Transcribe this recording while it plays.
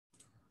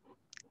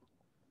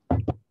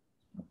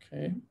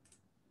Okay.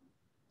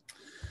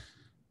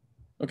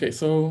 Okay,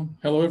 so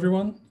hello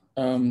everyone.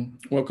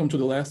 Welcome to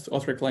the last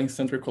Oscar Klein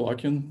Center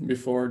Colloquium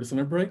before the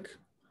summer break.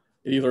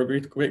 It is our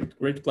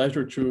great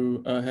pleasure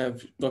to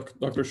have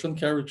Dr. Sean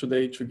Carroll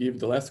today to give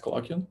the last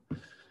colloquium.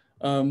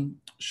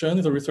 Sean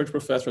is a research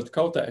professor at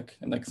Caltech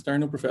and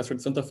external professor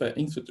at Santa Fe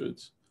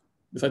Institute.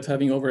 Besides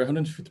having over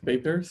 150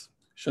 papers,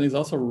 Sean is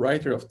also a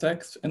writer of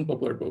text and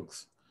popular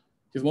books.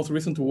 His most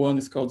recent one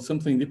is called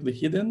Something Deeply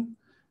Hidden,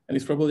 and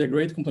is probably a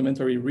great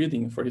complementary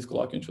reading for his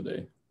colloquium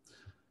today.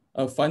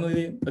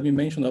 Finally, let me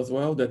mention as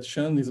well that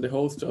Sean is the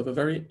host of a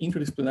very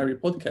interdisciplinary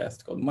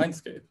podcast called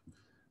Mindscape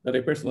that I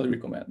personally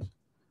recommend.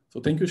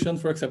 So thank you, Sean,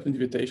 for accepting the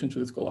invitation to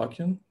this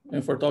colloquium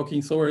and for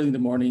talking so early in the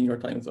morning in your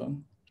time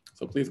zone.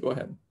 So please go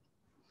ahead.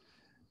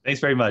 Thanks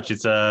very much.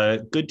 It's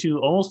good to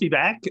almost be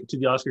back to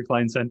the Oscar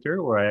Klein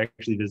Center, where I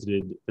actually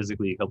visited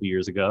physically a couple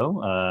years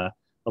ago.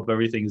 Hope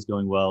everything is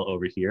going well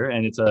over here.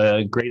 And it's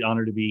a great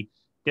honor to be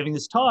giving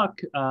this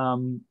talk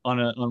on one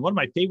of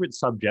my favorite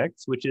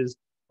subjects, which is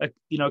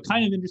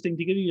kind of interesting.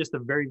 To give you just a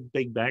very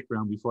big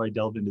background before I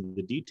delve into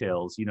the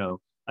details.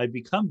 I've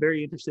become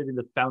very interested in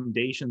the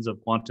foundations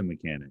of quantum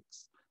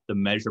mechanics, the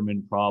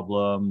measurement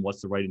problem,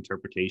 what's the right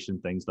interpretation,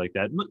 things like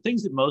that.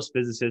 Things that most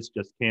physicists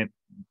just can't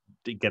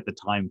get the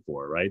time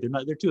for, right?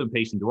 They're too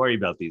impatient to worry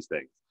about these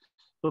things.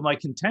 But my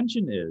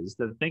contention is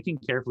that thinking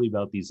carefully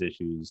about these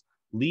issues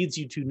leads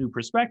you to new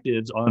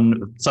perspectives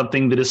on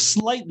something that is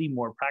slightly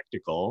more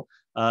practical,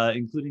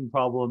 including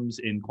problems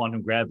in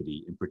quantum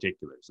gravity in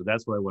particular. So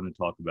that's what I want to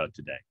talk about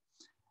today.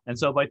 And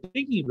so by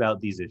thinking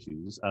about these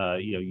issues,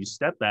 you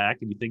step back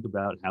and you think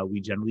about how we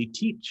generally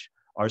teach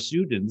our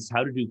students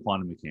how to do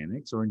quantum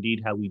mechanics, or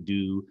indeed how we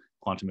do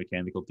quantum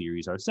mechanical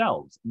theories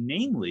ourselves.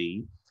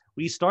 Namely,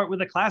 we start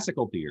with a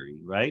classical theory,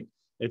 right?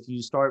 If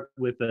you start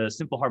with a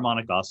simple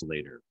harmonic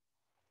oscillator,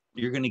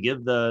 you're going to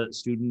give the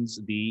students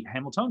the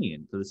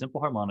Hamiltonian for the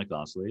simple harmonic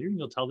oscillator, and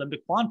you'll tell them to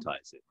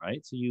quantize it,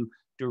 right? So you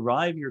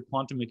derive your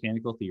quantum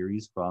mechanical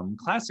theories from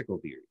classical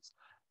theories.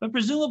 But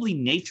presumably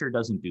nature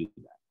doesn't do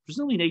that.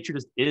 Presumably nature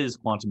just is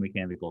quantum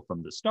mechanical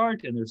from the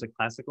start, and there's a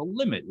classical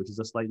limit, which is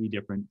a slightly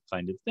different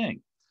kind of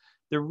thing.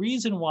 The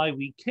reason why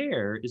we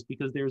care is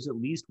because there's at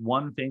least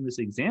one famous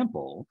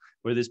example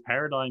where this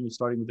paradigm of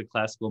starting with a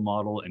classical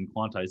model and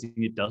quantizing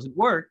it doesn't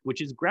work, which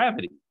is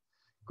gravity.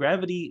 Quantum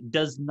gravity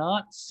does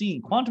not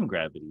seem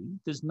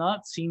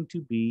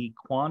to be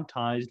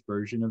quantized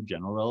version of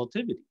general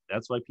relativity.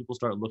 That's why people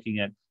start looking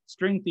at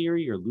string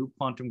theory or loop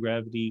quantum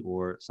gravity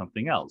or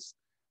something else.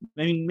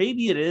 I mean,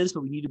 maybe it is,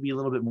 but we need to be a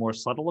little bit more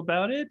subtle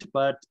about it.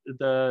 But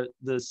the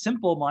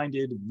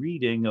simple-minded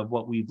reading of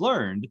what we've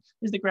learned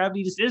is that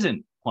gravity just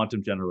isn't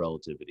quantum general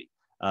relativity.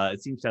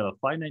 It seems to have a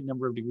finite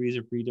number of degrees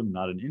of freedom,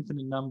 not an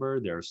infinite number.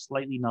 There are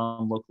slightly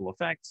non-local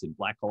effects in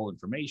black hole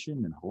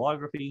information and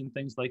holography and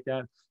things like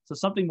that. So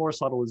something more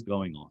subtle is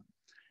going on.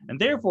 And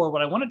therefore,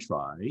 what I want to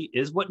try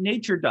is what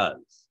nature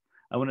does.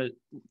 I want to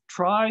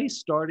try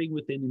starting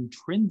with an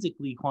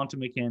intrinsically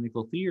quantum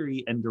mechanical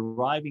theory and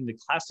deriving the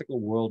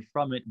classical world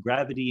from it,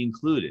 gravity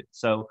included.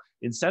 So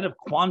instead of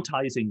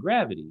quantizing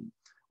gravity,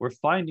 we're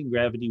finding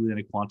gravity within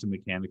a quantum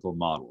mechanical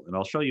model. And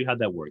I'll show you how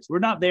that works. We're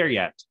not there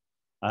yet.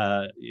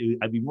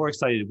 I'd be more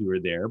excited if we were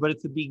there, but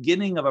it's the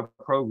beginning of a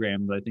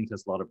program that I think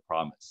has a lot of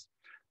promise.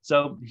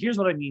 So here's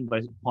what I mean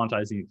by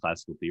quantizing a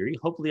classical theory.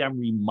 Hopefully I'm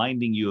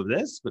reminding you of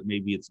this, but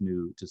maybe it's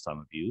new to some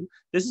of you.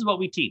 This is what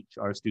we teach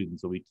our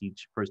students. So we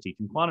first teach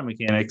in quantum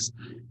mechanics.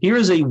 Here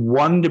is a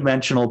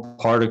one-dimensional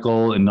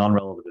particle in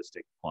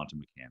non-relativistic quantum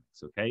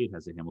mechanics, okay? It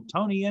has a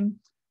Hamiltonian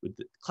with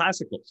the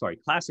classical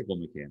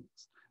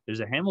mechanics.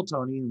 There's a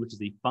Hamiltonian, which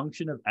is a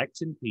function of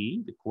x and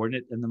p, the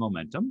coordinate and the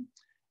momentum.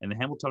 And the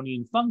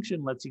Hamiltonian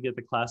function lets you get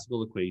the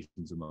classical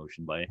equations of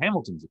motion by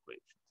Hamilton's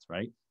equations,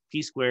 right?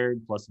 P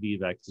squared plus v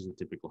of x is a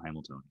typical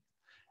Hamiltonian.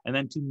 And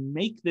then to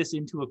make this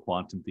into a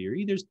quantum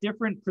theory, there's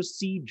different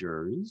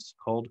procedures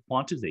called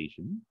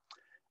quantization.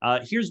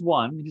 Here's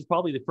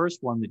probably the first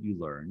one that you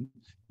learn.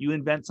 You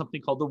invent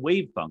something called the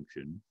wave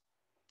function,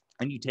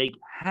 and you take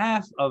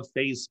half of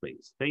phase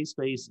space. Phase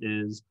space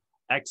is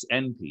x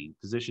and p,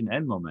 position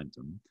and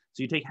momentum.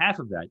 So you take half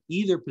of that,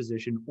 either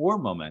position or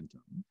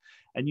momentum,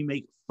 and you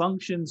make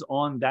functions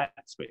on that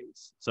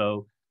space.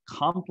 So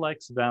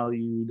complex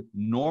valued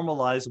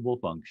normalizable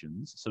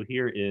functions. So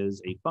here is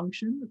a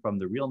function from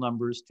the real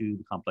numbers to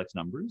the complex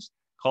numbers.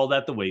 Call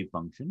that the wave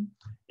function.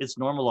 It's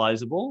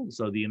normalizable.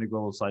 So the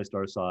integral of psi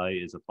star psi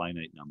is a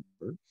finite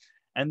number.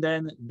 And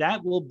then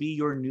that will be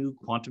your new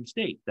quantum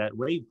state, that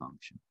wave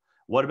function.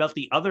 What about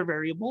the other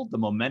variable, the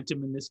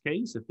momentum in this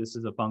case? If this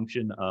is a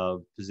function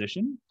of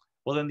position,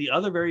 well, then the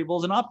other variable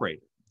is an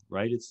operator,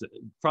 right? It's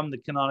from the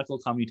canonical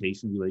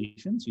commutation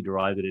relations. You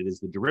derive that it is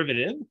the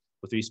derivative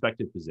with respect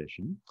to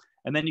position.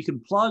 And then you can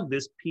plug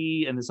this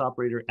p and this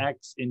operator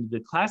x into the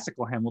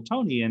classical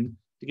Hamiltonian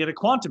to get a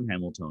quantum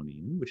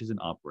Hamiltonian, which is an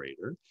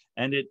operator.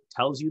 And it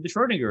tells you the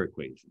Schrodinger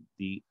equation.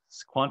 The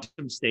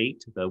quantum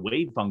state, the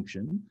wave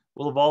function,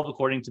 will evolve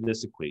according to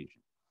this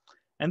equation.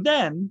 And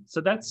then,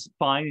 so that's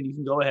fine, and you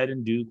can go ahead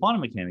and do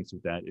quantum mechanics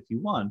with that if you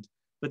want.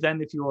 But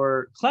then if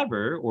you're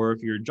clever, or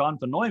if you're John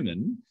von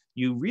Neumann,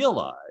 you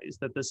realize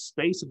that the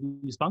space of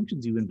these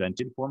functions you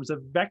invented forms a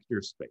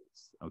vector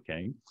space,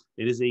 okay?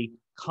 It is a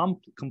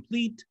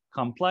complete,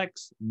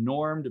 complex,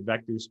 normed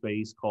vector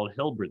space called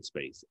Hilbert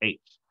space, H.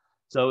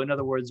 So in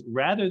other words,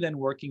 rather than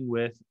working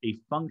with a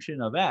function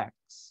of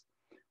X,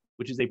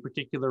 which is a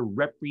particular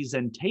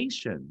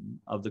representation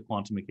of the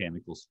quantum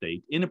mechanical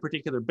state in a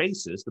particular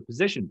basis, the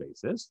position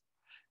basis,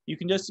 you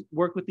can just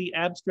work with the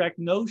abstract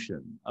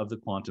notion of the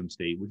quantum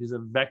state, which is a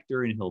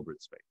vector in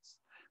Hilbert space.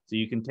 So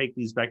you can take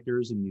these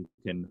vectors and you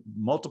can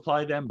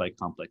multiply them by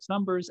complex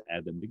numbers,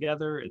 add them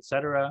together,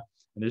 etc.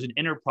 And there's an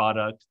inner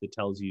product that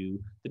tells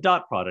you the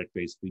dot product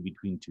basically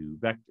between two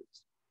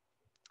vectors.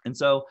 And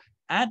so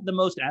at the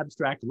most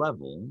abstract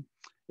level,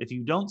 if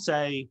you don't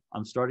say,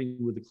 I'm starting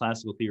with the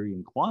classical theory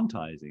and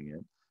quantizing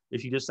it,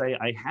 if you just say,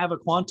 I have a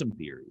quantum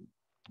theory,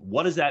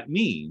 what does that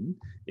mean?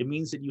 It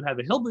means that you have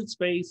a Hilbert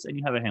space and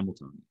you have a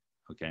Hamiltonian,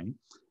 okay?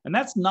 And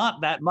that's not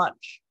that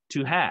much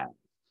to have.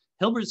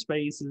 Hilbert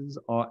spaces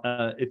are,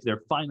 if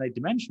they're finite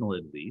dimensional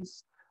at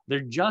least,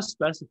 they're just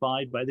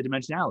specified by the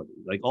dimensionality.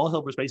 Like all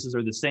Hilbert spaces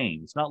are the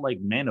same. It's not like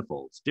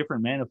manifolds.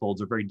 Different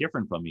manifolds are very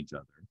different from each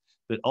other,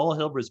 but all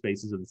Hilbert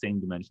spaces of the same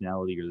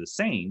dimensionality are the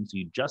same, so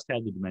you just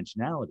have the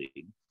dimensionality.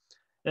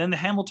 And then the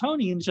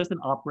Hamiltonian is just an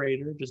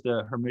operator, just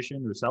a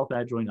Hermitian or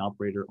self-adjoint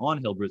operator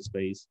on Hilbert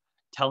space,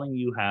 telling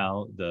you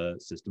how the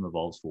system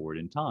evolves forward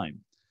in time.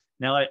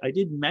 Now, I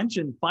did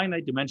mention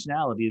finite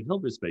dimensionality of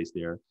Hilbert space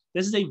there.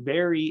 This is a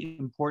very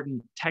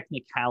important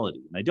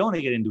technicality, and I don't want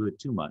to get into it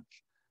too much,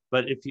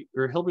 but if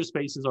your Hilbert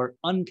spaces are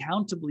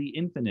uncountably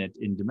infinite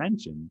in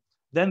dimension,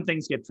 then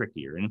things get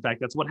trickier. And in fact,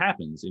 that's what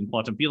happens in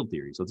quantum field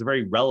theory. So it's a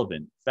very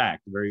relevant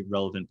fact, a very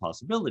relevant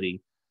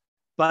possibility.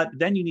 But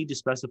then you need to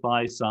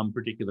specify some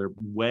particular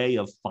way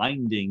of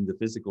finding the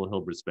physical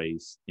Hilbert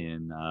space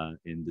in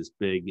this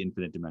big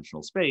infinite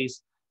dimensional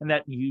space. And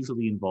that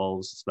usually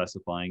involves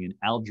specifying an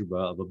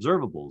algebra of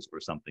observables or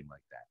something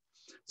like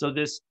that. So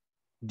this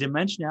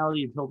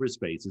dimensionality of Hilbert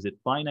space, is it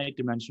finite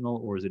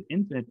dimensional or is it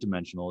infinite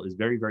dimensional, is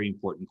very, very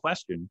important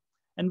question.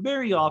 And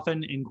very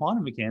often in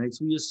quantum mechanics,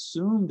 we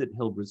assume that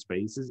Hilbert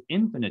space is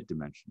infinite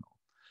dimensional.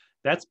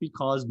 That's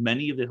because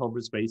many of the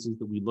Hilbert spaces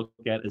that we look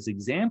at as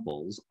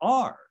examples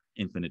are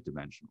infinite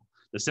dimensional.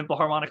 The simple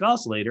harmonic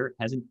oscillator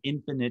has an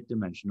infinite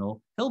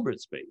dimensional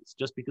Hilbert space,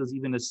 just because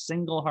even a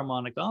single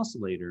harmonic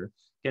oscillator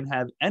can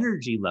have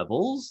energy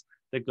levels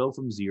that go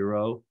from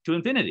 0 to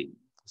infinity.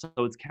 So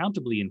it's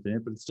countably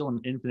infinite, but it's still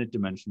an infinite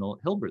dimensional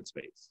Hilbert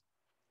space.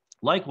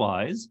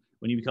 Likewise,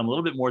 when you become a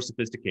little bit more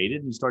sophisticated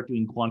and you start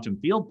doing quantum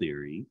field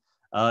theory,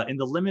 in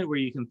the limit where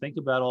you can think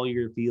about all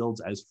your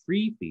fields as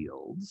free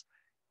fields,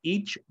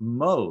 each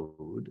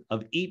mode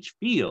of each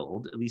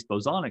field, at least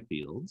bosonic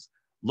fields,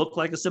 look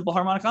like a simple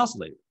harmonic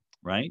oscillator,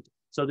 right?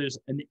 So there's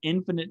an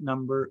infinite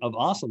number of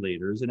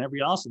oscillators, and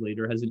every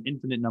oscillator has an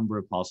infinite number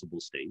of possible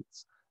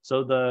states.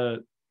 So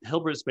the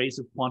Hilbert space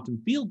of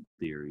quantum field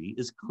theory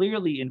is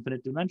clearly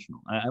infinite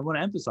dimensional. I want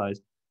to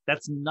emphasize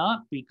that's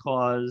not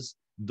because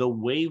the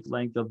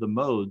wavelength of the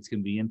modes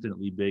can be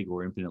infinitely big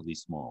or infinitely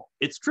small.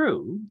 It's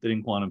true that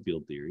in quantum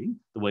field theory,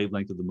 the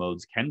wavelength of the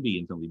modes can be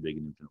infinitely big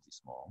and infinitely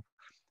small.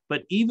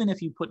 But even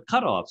if you put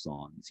cutoffs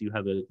on, so you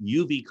have a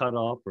UV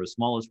cutoff for a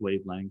smallest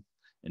wavelength,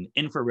 an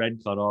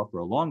infrared cutoff for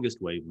a longest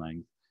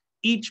wavelength,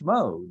 each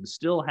mode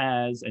still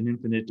has an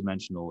infinite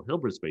dimensional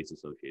Hilbert space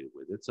associated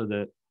with it. So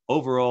the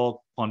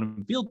overall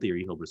quantum field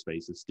theory Hilbert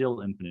space is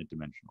still infinite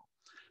dimensional.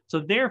 So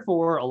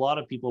therefore, a lot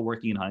of people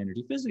working in high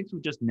energy physics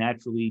would just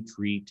naturally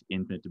treat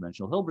infinite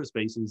dimensional Hilbert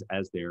spaces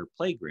as their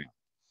playground.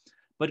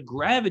 But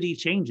gravity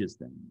changes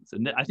things.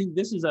 And I think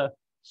this is a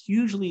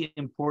hugely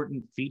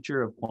important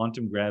feature of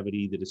quantum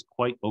gravity that is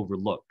quite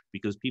overlooked,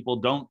 because people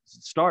don't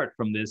start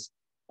from this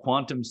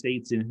quantum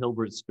states in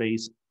Hilbert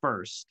space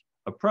first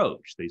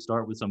approach. They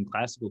start with some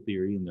classical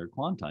theory and they're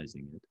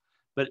quantizing it.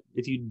 But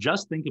if you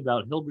just think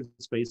about Hilbert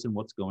space and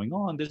what's going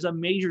on, there's a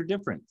major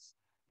difference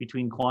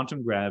between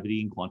quantum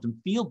gravity and quantum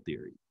field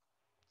theory.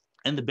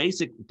 And the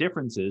basic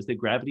difference is that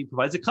gravity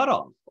provides a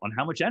cutoff on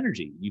how much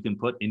energy you can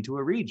put into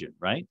a region,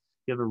 right?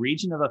 You have a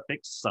region of a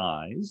fixed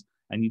size,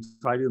 and you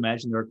try to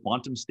imagine there are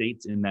quantum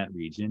states in that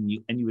region,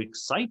 and you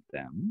excite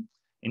them.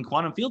 In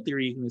quantum field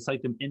theory, you can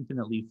excite them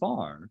infinitely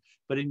far.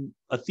 But in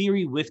a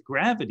theory with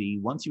gravity,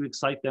 once you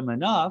excite them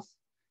enough,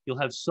 you'll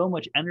have so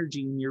much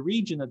energy in your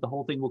region that the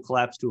whole thing will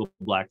collapse to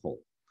a black hole.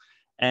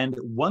 And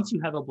once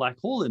you have a black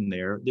hole in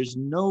there, there's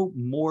no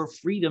more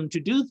freedom to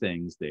do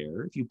things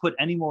there. If you put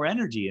any more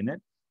energy in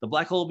it, the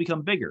black hole will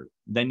become bigger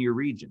than your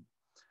region.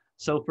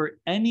 So for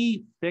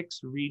any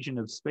fixed region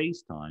of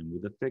space-time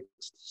with a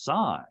fixed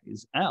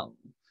size, L,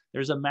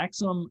 there's a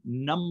maximum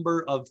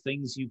number of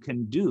things you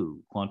can do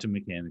quantum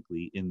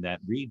mechanically in that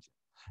region.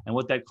 And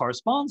what that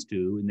corresponds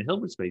to in the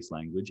Hilbert space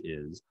language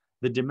is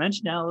the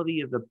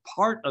dimensionality of the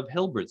part of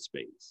Hilbert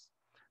space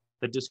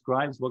that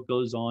describes what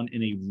goes on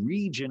in a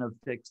region of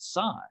fixed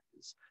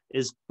size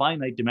is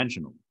finite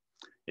dimensional.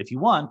 If you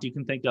want, you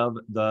can think of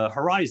the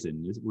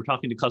horizon. We're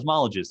talking to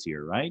cosmologists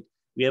here, right?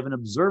 We have an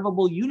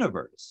observable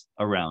universe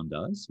around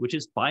us, which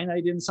is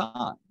finite in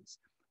size.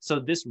 So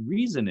this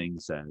reasoning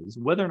says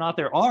whether or not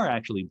there are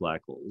actually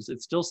black holes,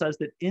 it still says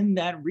that in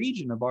that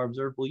region of our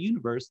observable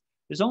universe,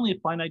 there's only a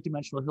finite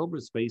dimensional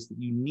Hilbert space that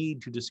you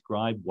need to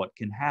describe what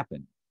can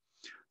happen.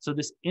 So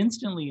this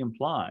instantly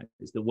implies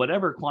that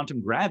whatever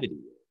quantum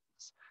gravity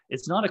is,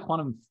 it's not a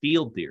quantum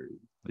field theory,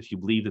 if you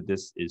believe that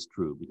this is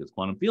true, because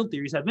quantum field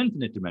theories have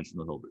infinite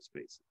dimensional Hilbert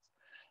spaces.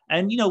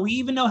 And we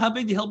even know how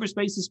big the Hilbert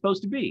space is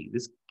supposed to be.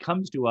 This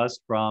comes to us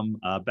from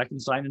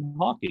Bekenstein and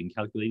Hawking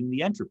calculating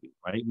the entropy,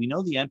 right? We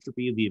know the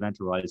entropy of the event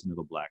horizon of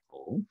a black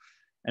hole.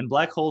 And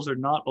black holes are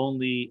not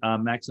only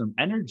maximum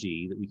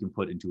energy that we can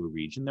put into a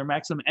region, they're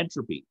maximum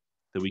entropy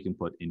that we can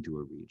put into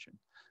a region.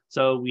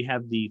 So we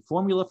have the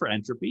formula for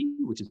entropy,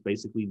 which is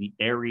basically the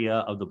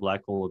area of the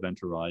black hole event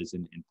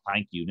horizon in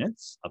Planck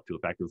units up to a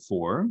factor of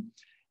 4.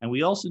 And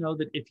we also know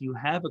that if you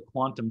have a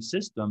quantum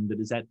system that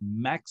is at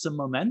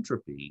maximum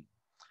entropy,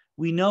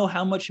 we know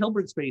how much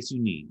Hilbert space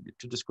you need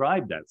to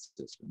describe that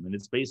system. And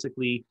it's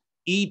basically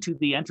e to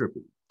the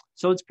entropy.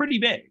 So it's pretty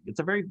big. It's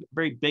a very,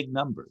 very big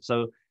number.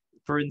 So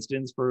for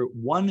instance, for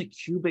 1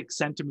 cubic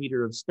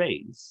centimeter of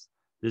space,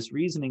 this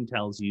reasoning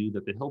tells you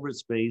that the Hilbert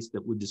space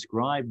that would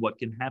describe what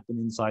can happen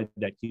inside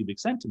that cubic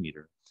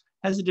centimeter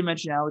has a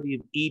dimensionality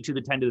of e to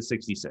the 10 to the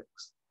 66.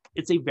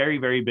 It's a very,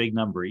 very big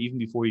number, even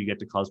before you get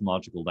to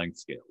cosmological length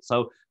scale.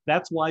 So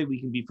that's why we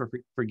can be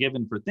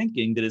forgiven for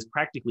thinking that it's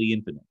practically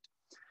infinite.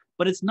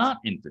 But it's not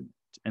infinite,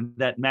 and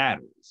that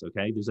matters,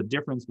 okay? There's a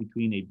difference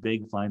between a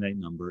big finite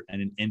number and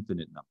an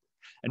infinite number.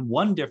 And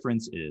one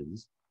difference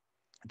is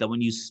that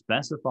when you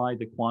specify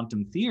the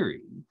quantum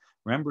theory,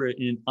 remember,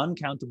 in an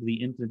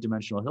uncountably infinite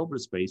dimensional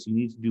Hilbert space, you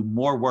need to do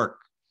more work.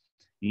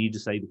 You need to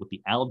say what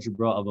the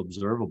algebra of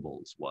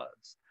observables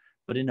was.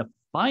 But in a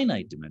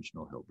finite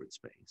dimensional Hilbert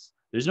space,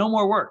 there's no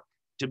more work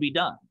to be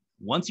done.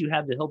 Once you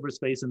have the Hilbert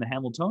space and the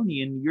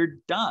Hamiltonian, you're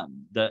done.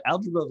 The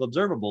algebra of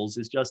observables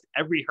is just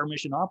every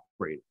Hermitian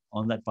operator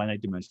on that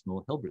finite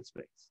dimensional Hilbert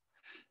space.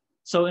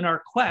 So in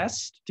our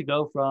quest to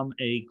go from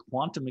a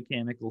quantum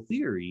mechanical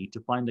theory to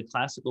find the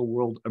classical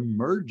world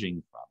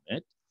emerging from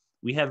it,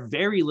 we have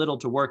very little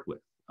to work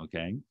with,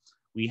 okay?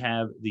 We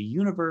have the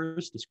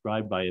universe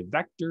described by a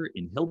vector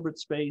in Hilbert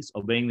space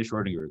obeying the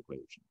Schrodinger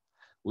equation.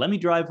 Let me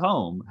drive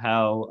home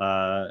how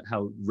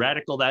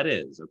radical that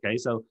is, okay?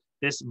 So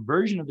this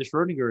version of the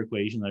Schrodinger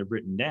equation that I've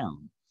written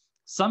down,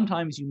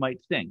 sometimes you might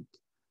think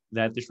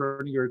that the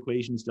Schrodinger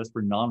equation is just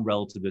for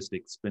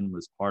non-relativistic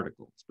spinless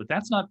particles, but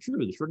that's not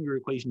true. The Schrodinger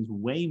equation is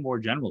way more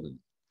general than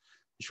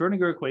that. The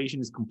Schrodinger equation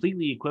is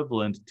completely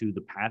equivalent to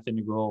the path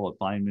integral,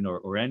 Feynman,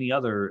 or any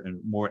other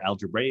more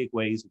algebraic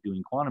ways of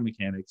doing quantum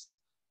mechanics.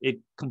 It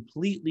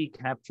completely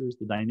captures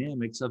the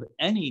dynamics of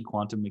any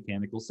quantum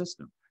mechanical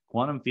system.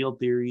 Quantum field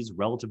theories,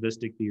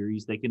 relativistic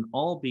theories, they can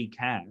all be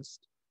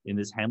cast in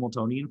this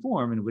Hamiltonian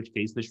form, in which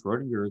case the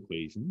Schrodinger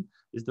equation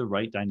is the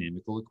right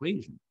dynamical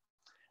equation.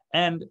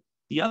 And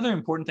the other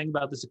important thing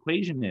about this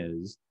equation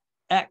is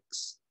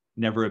X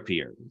never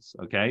appears,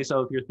 okay?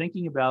 So if you're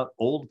thinking about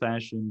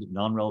old-fashioned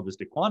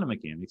non-relativistic quantum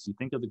mechanics, you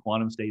think of the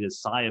quantum state as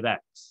psi of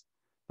X.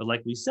 But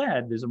like we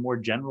said, there's a more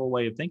general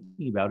way of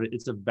thinking about it.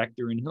 It's a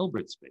vector in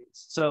Hilbert space.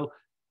 So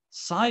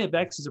psi of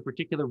X is a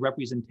particular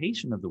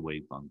representation of the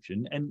wave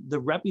function, and the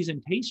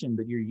representation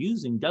that you're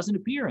using doesn't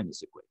appear in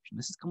this equation.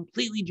 This is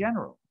completely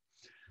general.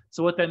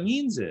 So what that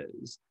means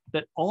is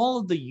that all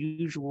of the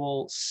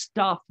usual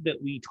stuff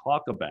that we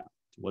talk about,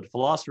 what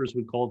philosophers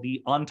would call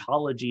the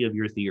ontology of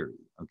your theory,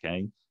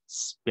 okay?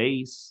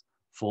 Space,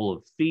 full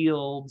of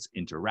fields,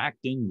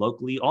 interacting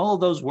locally, all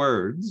of those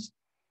words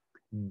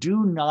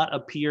do not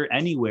appear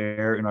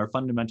anywhere in our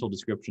fundamental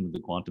description of the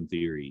quantum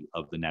theory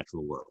of the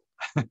natural world.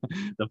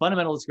 The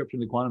fundamental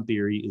description of the quantum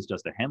theory is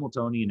just a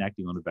Hamiltonian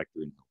acting on a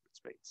vector in Hilbert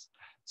space.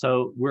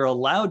 So we're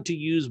allowed to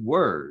use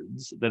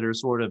words that are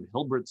sort of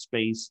Hilbert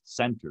space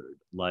centered,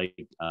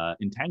 like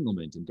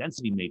entanglement and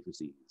density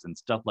matrices and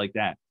stuff like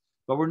that.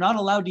 But we're not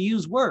allowed to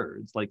use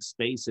words like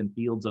space and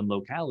fields and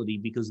locality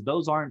because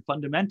those aren't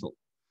fundamental.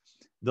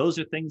 Those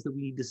are things that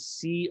we need to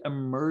see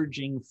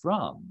emerging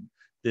from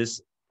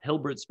this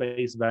Hilbert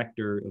space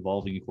vector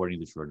evolving according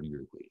to the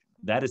Schrodinger equation.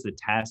 That is the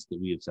task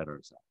that we have set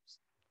ourselves.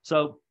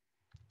 So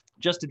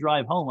just to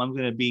drive home, I'm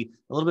going to be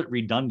a little bit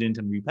redundant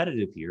and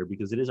repetitive here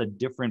because it is a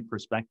different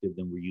perspective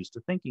than we're used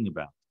to thinking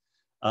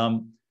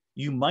about.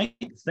 You might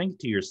think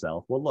to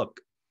yourself, well,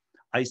 look,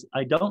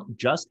 I don't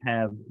just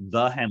have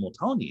the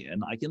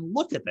Hamiltonian. I can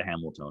look at the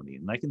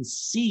Hamiltonian. I can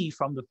see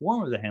from the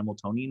form of the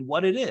Hamiltonian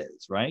what it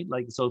is, right?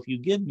 Like, so if you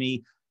give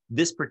me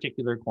this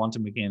particular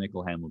quantum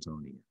mechanical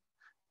Hamiltonian,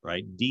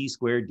 right? D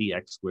squared,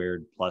 dx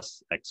squared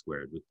plus x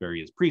squared with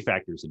various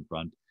prefactors in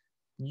front,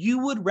 you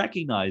would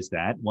recognize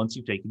that once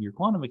you've taken your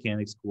quantum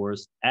mechanics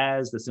course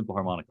as the simple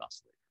harmonic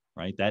oscillator,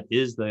 right? That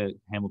is the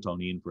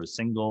Hamiltonian for a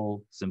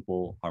single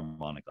simple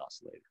harmonic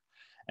oscillator.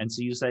 And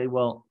so you say,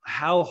 well,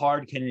 how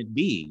hard can it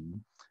be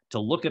to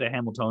look at a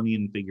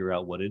Hamiltonian and figure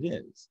out what it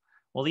is?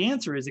 Well, the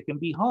answer is it can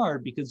be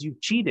hard because you've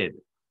cheated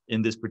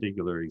in this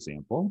particular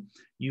example.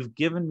 You've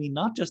given me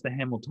not just the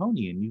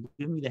Hamiltonian, you've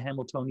given me the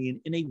Hamiltonian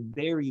in a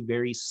very,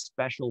 very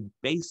special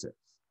basis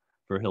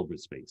for Hilbert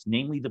space,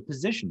 namely the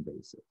position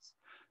basis.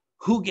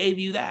 Who gave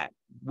you that?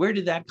 Where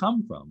did that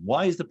come from?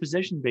 Why is the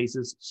position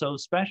basis so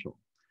special?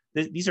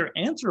 These are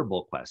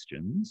answerable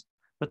questions,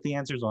 but the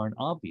answers aren't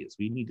obvious.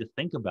 We need to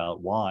think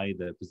about why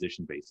the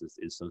position basis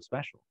is so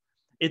special.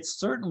 It's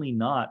certainly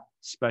not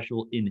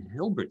special in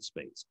Hilbert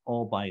space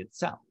all by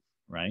itself,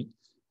 right?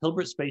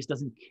 Hilbert space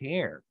doesn't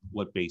care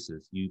what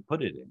basis you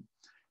put it in.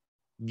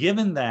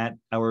 Given that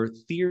our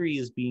theory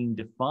is being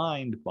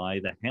defined by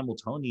the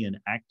Hamiltonian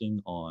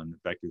acting on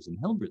vectors in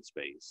Hilbert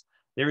space,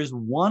 there is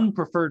one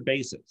preferred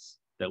basis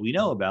that we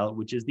know about,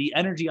 which is the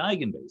energy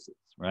eigenbasis,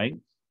 right?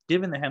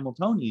 Given the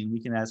Hamiltonian,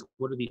 we can ask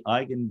what are the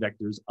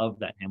eigenvectors of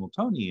that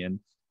Hamiltonian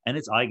and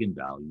its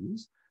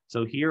eigenvalues.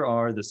 So here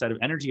are the set of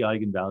energy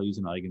eigenvalues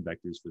and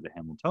eigenvectors for the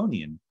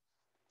Hamiltonian.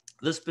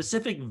 The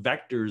specific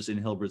vectors in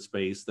Hilbert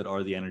space that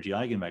are the energy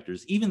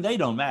eigenvectors, even they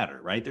don't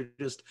matter, right? They're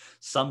just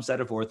some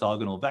set of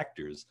orthogonal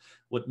vectors.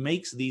 What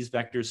makes these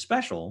vectors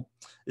special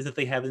is that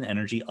they have an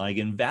energy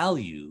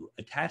eigenvalue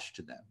attached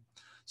to them.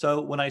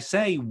 So when I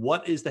say,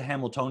 what is the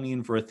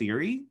Hamiltonian for a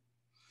theory?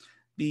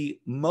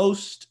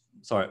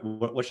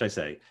 What should I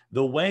say?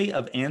 The way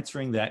of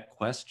answering that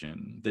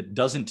question that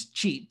doesn't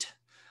cheat,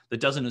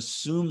 that doesn't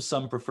assume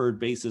some preferred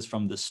basis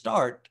from the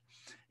start,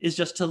 is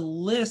just to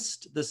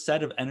list the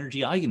set of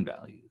energy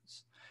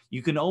eigenvalues.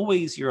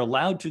 You're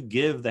allowed to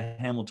give the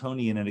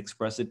Hamiltonian and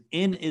express it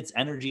in its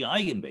energy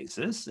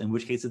eigenbasis, in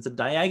which case it's a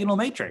diagonal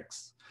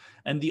matrix.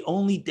 And the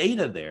only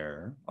data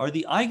there are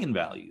the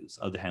eigenvalues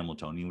of the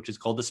Hamiltonian, which is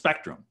called the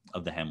spectrum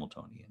of the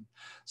Hamiltonian.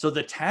 So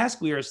the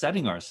task we are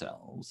setting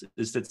ourselves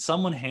is that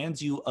someone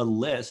hands you a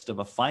list of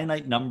a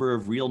finite number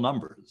of real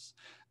numbers,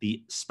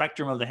 the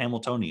spectrum of the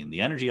Hamiltonian, the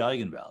energy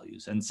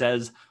eigenvalues, and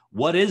says,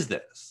 what is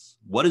this?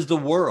 What is the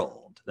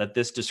world that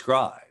this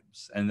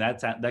describes? And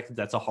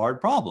that's a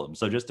hard problem.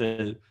 So just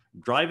to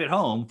drive it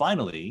home,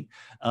 finally,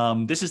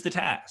 this is the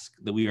task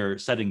that we are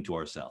setting to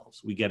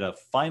ourselves. We get a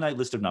finite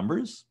list of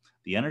numbers,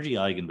 the energy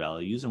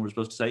eigenvalues, and we're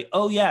supposed to say,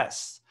 oh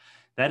yes,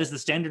 that is the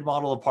standard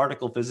model of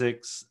particle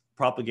physics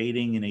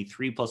propagating in a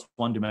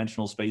 3+1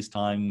 dimensional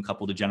space-time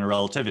coupled to general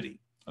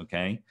relativity,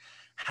 okay?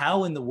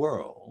 How in the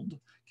world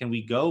can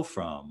we go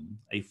from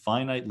a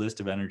finite list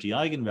of energy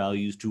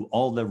eigenvalues to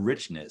all the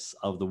richness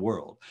of the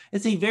world?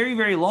 It's a very,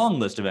 very long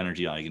list of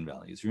energy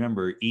eigenvalues.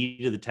 Remember, e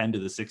to the 10 to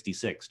the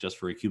 66 just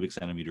for a cubic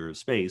centimeter of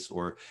space,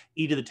 or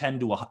e to the 10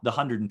 to the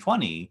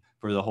 120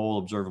 for the whole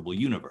observable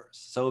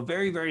universe. So a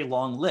very, very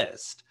long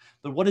list.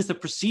 But what is the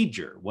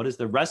procedure? What is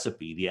the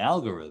recipe, the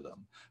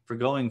algorithm for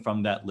going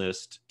from that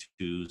list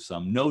to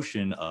some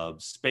notion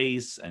of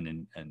space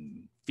and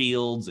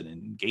fields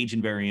and gauge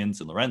invariance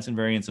and Lorentz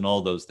invariance and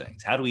all those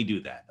things? How do we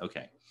do that?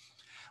 Okay.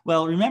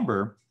 Well,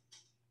 remember,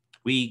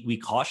 we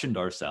cautioned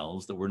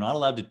ourselves that we're not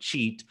allowed to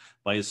cheat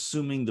by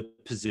assuming the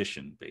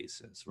position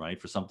basis,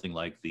 right? For something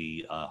like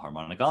the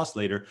harmonic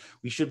oscillator,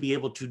 we should be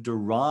able to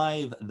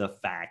derive the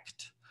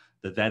fact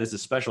that that is a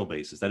special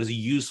basis, that is a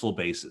useful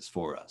basis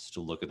for us to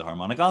look at the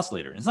harmonic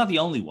oscillator. And it's not the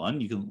only one.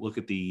 You can look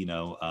at the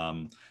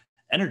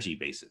energy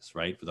basis,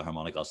 right, for the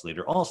harmonic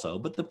oscillator also,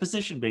 but the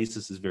position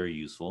basis is very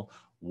useful.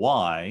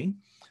 Why?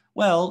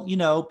 Well,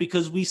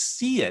 because we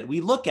see it,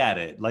 we look at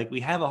it, like we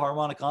have a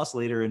harmonic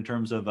oscillator in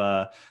terms of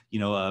a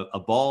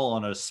ball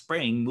on a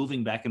spring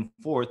moving back and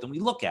forth, and we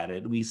look at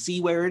it, and we see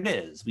where it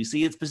is, we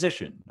see its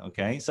position,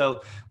 okay?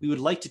 So we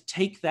would like to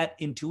take that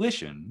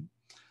intuition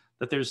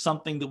that there's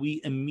something that we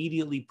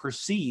immediately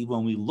perceive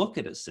when we look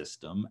at a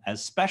system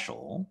as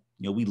special.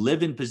 We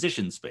live in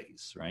position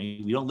space, right?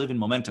 We don't live in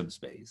momentum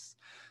space.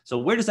 So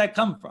where does that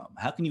come from?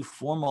 How can you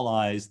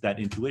formalize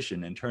that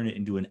intuition and turn it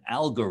into an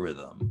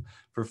algorithm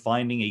for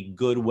finding a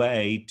good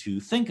way to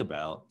think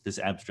about this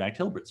abstract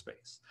Hilbert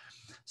space?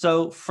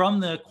 So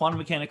from the quantum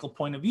mechanical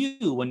point of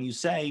view, when you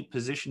say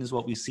position is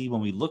what we see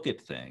when we look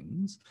at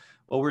things,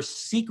 what we're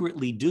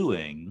secretly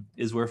doing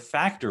is we're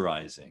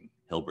factorizing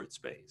Hilbert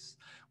space.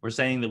 We're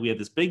saying that we have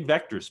this big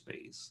vector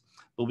space,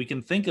 but we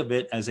can think of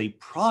it as a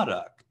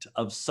product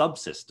of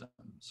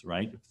subsystems,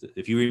 right?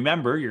 If you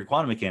remember your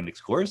quantum mechanics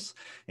course,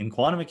 in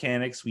quantum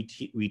mechanics,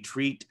 we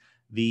treat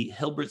the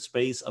Hilbert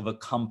space of a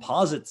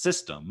composite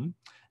system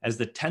as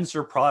the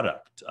tensor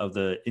product of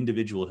the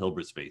individual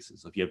Hilbert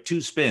spaces. So if you have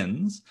two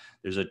spins,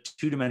 there's a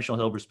two-dimensional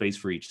Hilbert space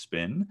for each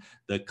spin.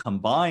 The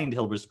combined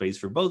Hilbert space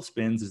for both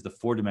spins is the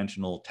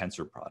four-dimensional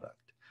tensor product.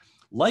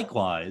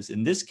 Likewise,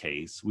 in this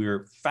case,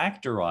 we're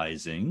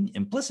factorizing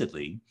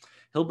implicitly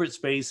Hilbert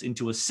space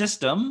into a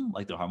system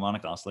like the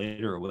harmonic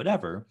oscillator or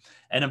whatever,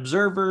 an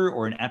observer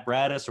or an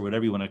apparatus or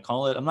whatever you want to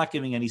call it. I'm not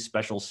giving any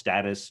special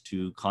status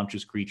to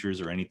conscious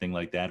creatures or anything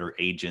like that, or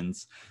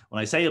agents.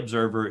 When I say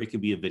observer, it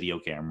could be a video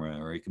camera,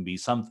 or it can be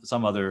some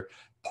other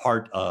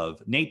part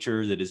of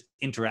nature that is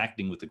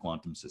interacting with the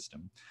quantum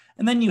system.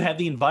 And then you have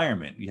the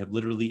environment. You have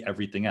literally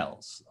everything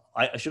else.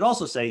 I should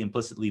also say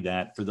implicitly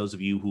that for those of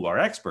you who are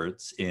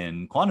experts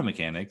in quantum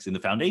mechanics, in the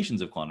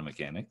foundations of quantum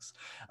mechanics,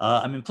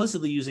 I'm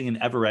implicitly using an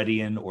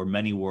Everettian or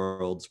many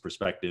worlds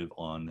perspective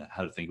on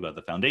how to think about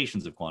the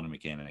foundations of quantum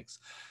mechanics.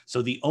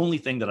 So the only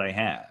thing that I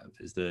have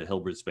is the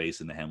Hilbert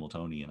space and the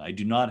Hamiltonian. I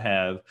do not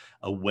have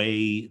a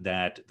way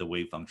that the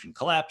wave function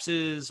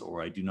collapses,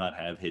 or I do not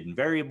have hidden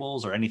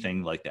variables or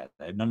anything like that.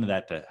 I have none of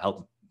that to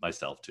help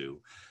myself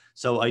to.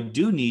 So I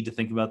do need to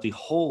think about the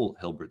whole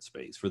Hilbert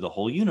space for the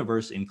whole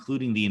universe,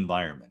 including the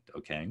environment,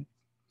 okay?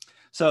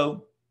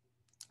 So,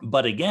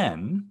 but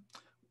again,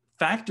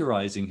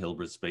 factorizing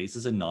Hilbert space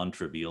is a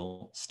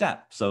non-trivial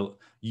step. So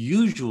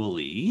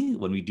usually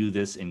when we do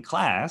this in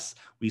class,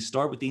 we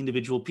start with the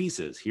individual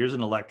pieces. Here's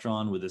an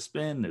electron with a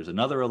spin, there's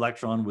another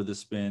electron with a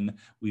spin.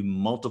 We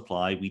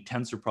multiply, we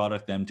tensor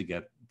product them to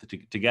get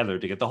together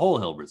to get the whole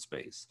Hilbert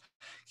space.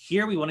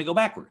 Here we want to go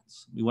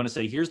backwards. We want to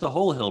say, here's the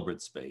whole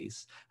Hilbert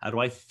space. How do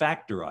I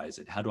factorize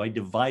it? How do I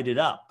divide it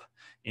up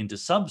into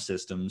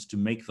subsystems to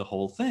make the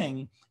whole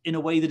thing in a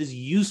way that is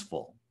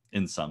useful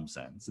in some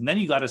sense? And then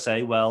you got to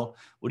say, well,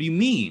 what do you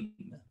mean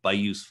by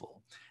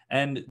useful?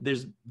 And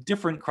there's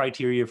different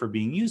criteria for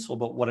being useful,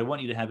 but what I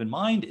want you to have in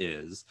mind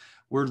is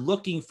we're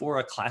looking for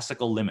a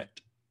classical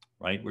limit,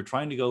 right? We're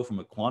trying to go from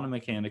a quantum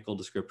mechanical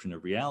description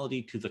of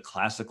reality to the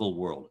classical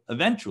world,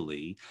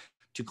 eventually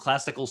to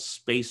classical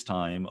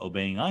space-time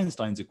obeying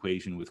Einstein's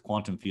equation with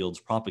quantum fields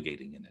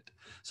propagating in it.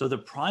 So the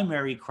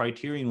primary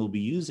criterion we'll be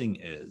using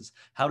is,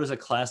 how does a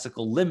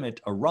classical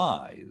limit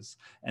arise?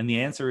 And the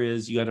answer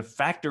is, you got to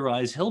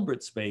factorize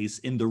Hilbert space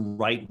in the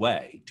right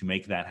way to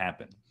make that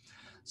happen.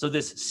 So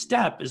this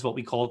step is what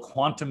we call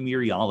quantum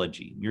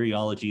mereology.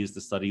 Mereology is the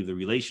study of the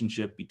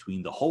relationship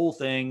between the whole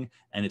thing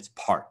and its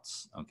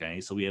parts, okay?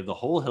 So we have the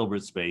whole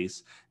Hilbert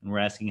space, and we're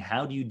asking,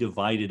 how do you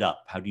divide it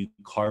up? How do you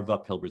carve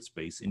up Hilbert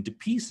space into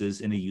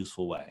pieces in a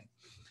useful way?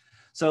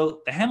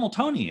 So the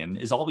Hamiltonian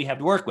is all we have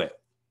to work with.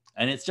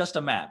 And it's just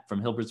a map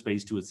from Hilbert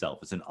space to itself.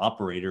 It's an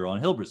operator on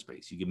Hilbert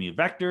space. You give me a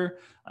vector,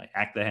 I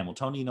act the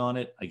Hamiltonian on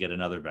it, I get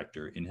another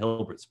vector in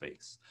Hilbert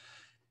space.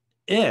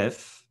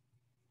 If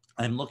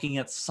I'm looking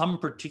at some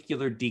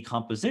particular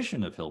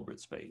decomposition of Hilbert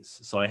space,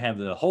 so I have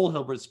the whole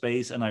Hilbert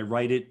space and I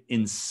write it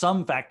in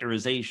some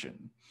factorization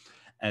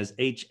as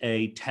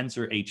HA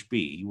tensor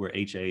HB, where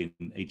HA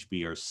and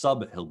HB are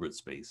sub-Hilbert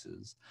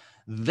spaces,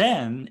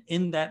 then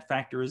in that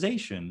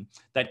factorization,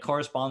 that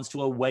corresponds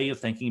to a way of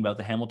thinking about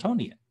the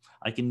Hamiltonian.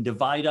 I can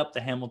divide up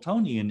the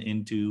Hamiltonian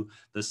into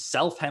the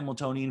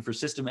self-Hamiltonian for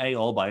system A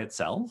all by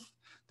itself.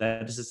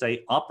 That is to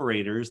say,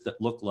 operators that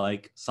look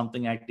like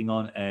something acting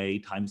on A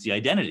times the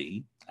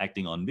identity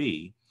acting on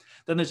B.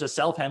 Then there's a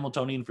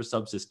self-Hamiltonian for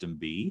subsystem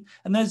B,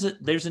 and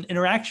there's an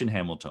interaction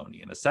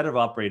Hamiltonian, a set of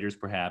operators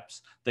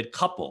perhaps that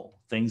couple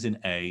things in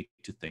A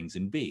to things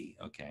in B,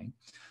 okay?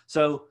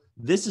 So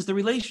this is the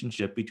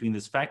relationship between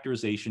this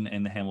factorization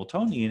and the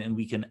Hamiltonian, and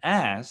we can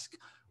ask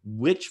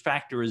which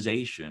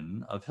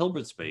factorization of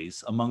Hilbert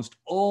space amongst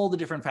all the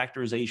different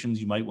factorizations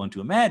you might want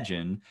to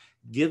imagine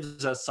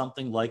gives us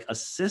something like a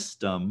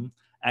system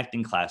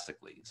acting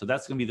classically. So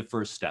that's going to be the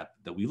first step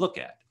that we look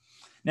at.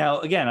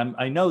 Now, again,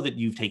 I know that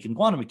you've taken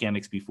quantum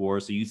mechanics before,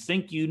 so you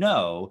think you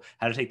know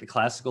how to take the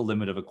classical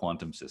limit of a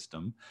quantum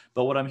system.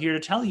 But what I'm here to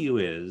tell you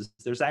is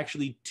there's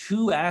actually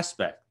two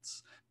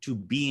aspects to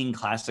being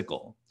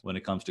classical when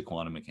it comes to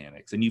quantum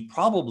mechanics. And you've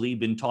probably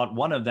been taught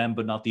one of them,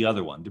 but not the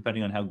other one,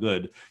 depending on how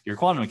good your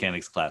quantum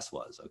mechanics class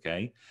was,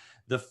 okay?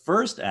 The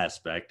first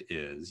aspect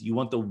is you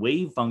want the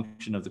wave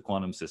function of the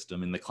quantum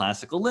system in the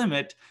classical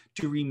limit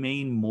to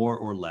remain more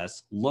or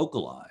less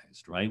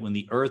localized, right? When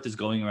the Earth is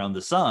going around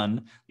the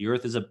sun, the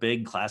Earth is a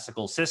big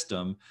classical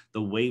system.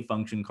 The wave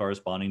function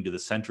corresponding to the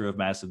center of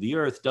mass of the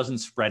Earth doesn't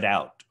spread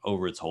out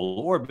over its whole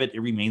orbit.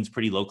 It remains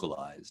pretty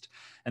localized.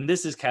 And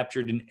this is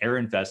captured in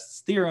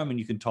Ehrenfest's theorem, and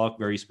you can talk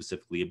very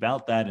specifically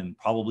about that, and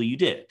probably you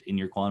did in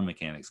your quantum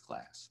mechanics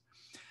class.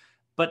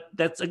 But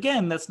that's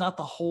not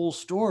the whole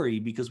story,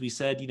 because we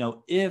said,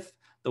 if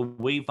the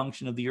wave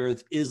function of the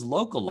Earth is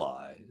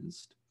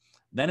localized,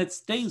 then it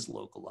stays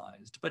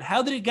localized. But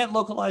how did it get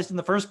localized in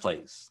the first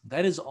place?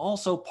 That is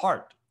also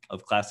part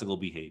of classical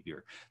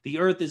behavior. The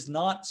Earth is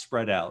not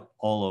spread out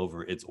all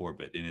over its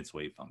orbit in its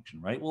wave function,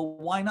 right? Well,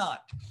 why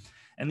not?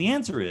 And the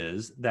answer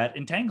is that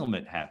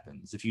entanglement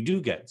happens if you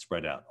do get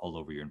spread out all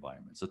over your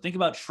environment. So think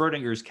about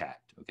Schrodinger's cat,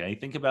 okay?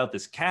 Think about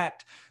this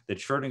cat that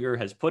Schrodinger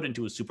has put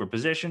into a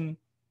superposition.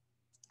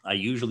 I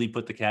usually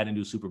put the cat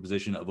into a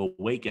superposition of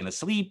awake and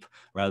asleep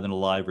rather than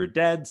alive or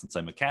dead, since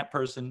I'm a cat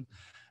person.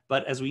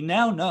 But as we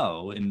now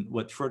know, and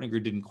what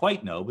Schrodinger didn't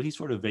quite know, but he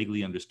sort of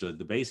vaguely understood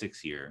the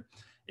basics here,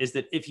 is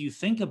that if you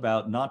think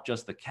about not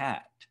just the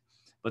cat,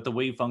 but the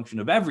wave function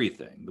of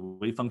everything, the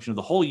wave function of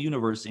the whole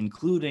universe,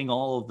 including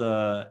all of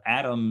the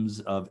atoms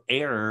of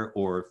air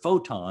or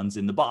photons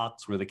in the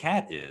box where the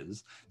cat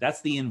is, that's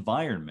the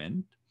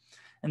environment.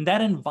 And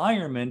that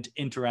environment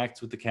interacts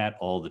with the cat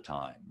all the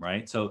time,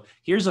 right? So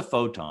here's a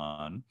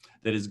photon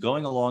that is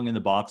going along in the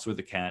box where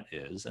the cat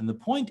is. And the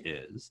point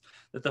is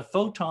that the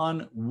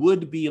photon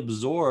would be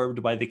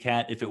absorbed by the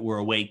cat if it were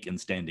awake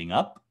and standing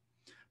up.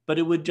 but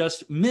it would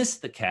just miss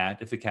the cat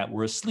if the cat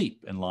were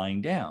asleep and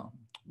lying down.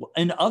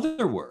 In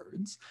other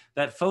words,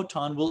 that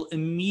photon will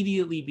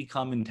immediately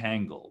become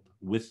entangled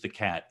with the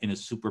cat in a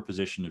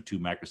superposition of two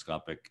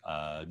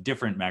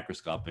different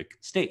macroscopic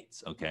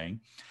states, okay?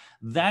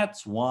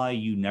 That's why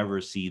you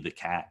never see the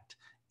cat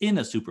in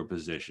a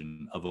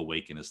superposition of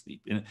awake and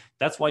asleep. And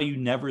that's why you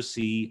never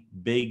see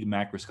big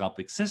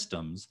macroscopic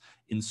systems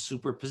in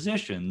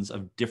superpositions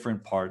of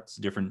different parts,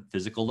 different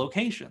physical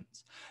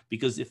locations.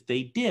 Because if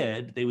they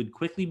did, they would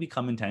quickly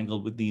become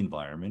entangled with the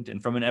environment.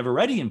 And from an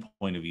Everettian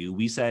point of view,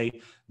 we say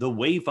the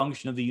wave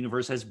function of the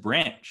universe has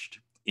branched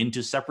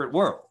into separate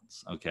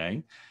worlds,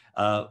 okay?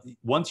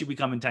 Once you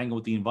become entangled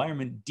with the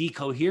environment,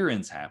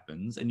 decoherence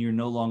happens and you're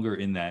no longer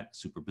in that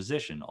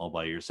superposition all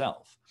by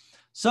yourself.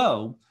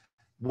 So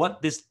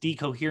what this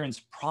decoherence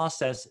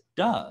process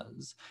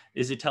does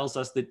is it tells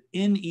us that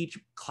in each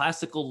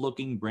classical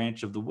looking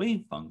branch of the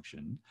wave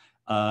function,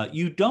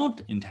 you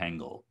don't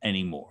entangle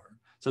anymore.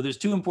 So there's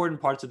two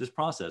important parts of this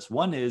process.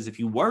 One is if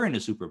you were in a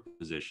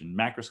superposition,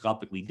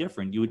 macroscopically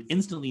different, you would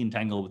instantly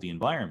entangle with the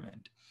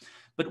environment.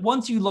 But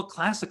once you look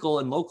classical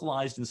and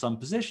localized in some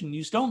position,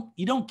 you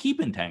don't keep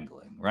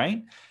entangling,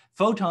 right?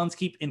 Photons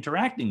keep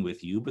interacting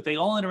with you, but they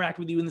all interact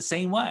with you in the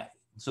same way.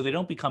 So they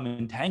don't become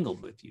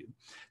entangled with you.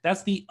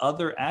 That's the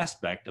other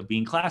aspect of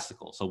being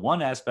classical. So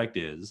one aspect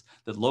is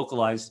that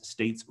localized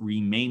states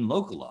remain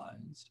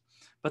localized,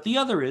 but the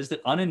other is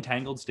that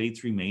unentangled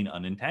states remain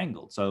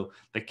unentangled. So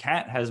the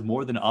cat has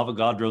more than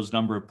Avogadro's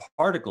number of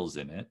particles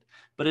in it,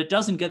 but it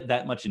doesn't get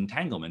that much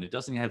entanglement. It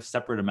doesn't have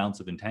separate amounts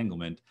of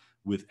entanglement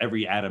with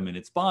every atom in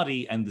its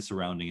body and the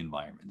surrounding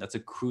environment. That's a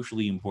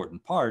crucially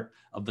important part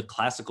of the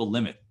classical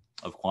limit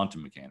of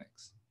quantum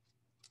mechanics.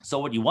 So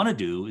what you want to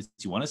do is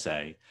you want to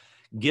say,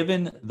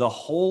 given the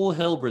whole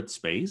Hilbert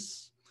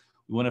space,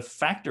 we want to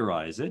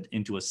factorize it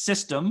into a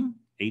system,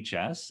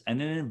 HS,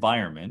 and an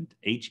environment,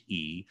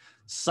 HE,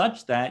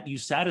 such that you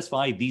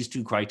satisfy these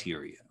two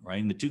criteria, right?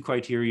 And the two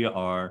criteria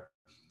are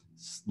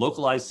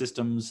localized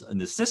systems in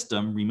the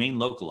system remain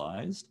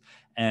localized,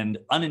 and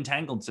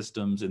unentangled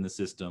systems in the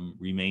system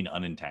remain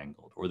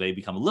unentangled, or they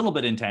become a little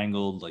bit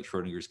entangled like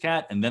Schrodinger's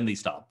cat, and then they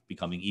stop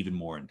becoming even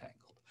more entangled.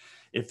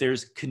 If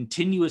there's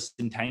continuous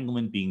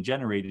entanglement being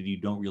generated, you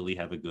don't really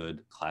have a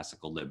good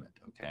classical limit,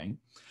 okay?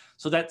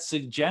 So that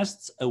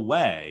suggests a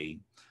way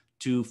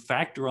to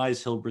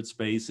factorize Hilbert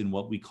space in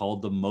what we call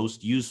the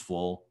most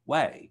useful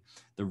way.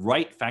 The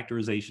right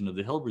factorization of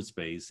the Hilbert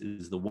space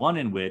is the one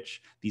in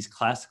which these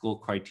classical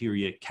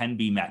criteria can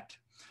be met.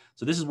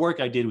 So this is work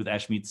I did with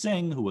Ashmeet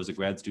Singh, who was a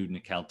grad student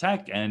at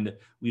Caltech, and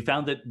we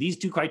found that these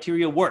two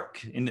criteria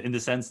work in the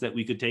sense that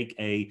we could take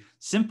a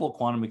simple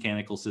quantum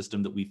mechanical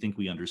system that we think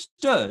we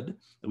understood,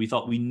 that we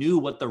thought we knew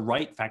what the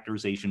right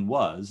factorization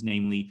was,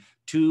 namely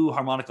two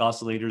harmonic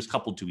oscillators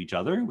coupled to each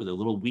other with a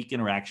little weak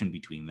interaction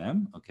between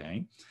them,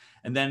 okay?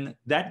 And then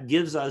that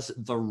gives us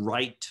the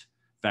right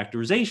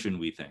factorization,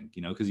 we think,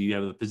 because you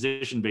have a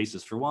position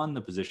basis for one, the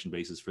position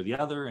basis for the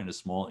other, and a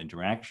small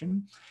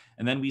interaction.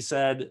 And then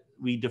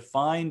we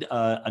defined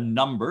a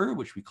number,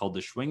 which we called the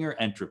Schwinger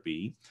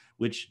entropy,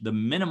 which the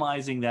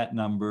minimizing that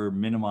number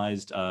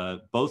minimized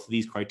both of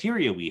these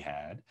criteria we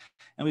had.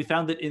 And we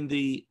found that in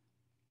the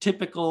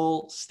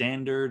typical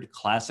standard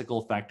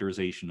classical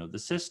factorization of the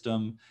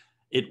system,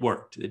 it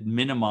worked. It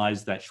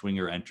minimized that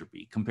Schwinger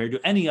entropy compared to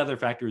any other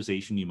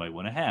factorization you might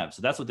want to have.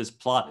 So that's what this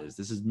plot is.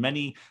 This is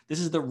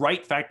the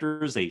right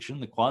factorization,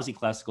 the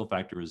quasi-classical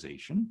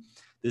factorization.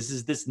 This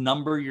is this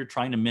number you're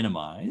trying to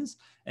minimize.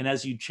 And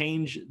as you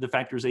change the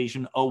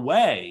factorization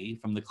away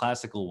from the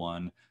classical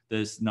one,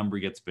 this number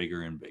gets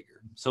bigger and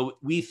bigger. So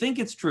we think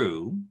it's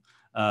true.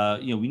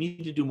 We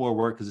need to do more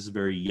work because this is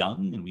very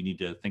young and we need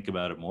to think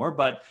about it more.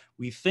 But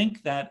we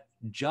think that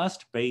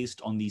just based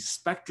on the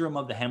spectrum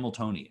of the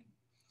Hamiltonian,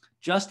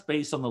 just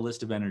based on the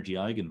list of energy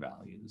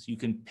eigenvalues, you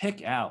can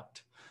pick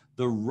out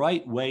the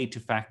right way to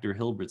factor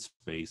Hilbert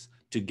space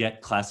to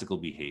get classical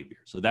behavior.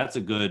 So that's a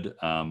good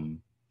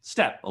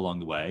step along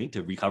the way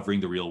to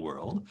recovering the real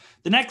world.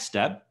 The next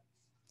step,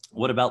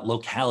 what about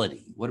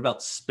locality? What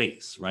about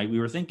space, right? We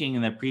were thinking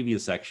in that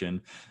previous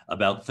section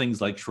about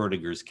things like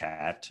Schrodinger's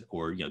cat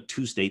or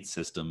two-state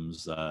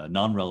systems,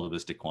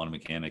 non-relativistic quantum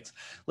mechanics.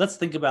 Let's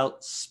think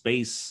about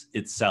space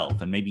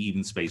itself and maybe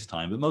even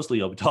space-time, but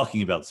mostly I'll be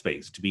talking about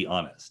space, to be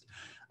honest.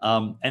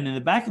 And in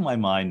the back of my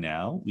mind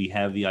now, we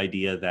have the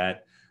idea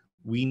that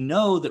we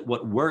know that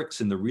what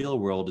works in the real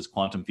world is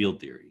quantum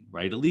field theory,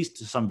 right? At least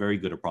to some very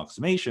good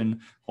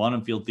approximation,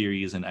 quantum field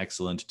theory is an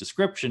excellent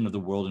description of the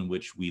world in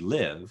which we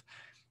live.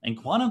 And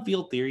quantum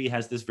field theory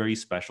has this very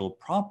special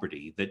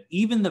property that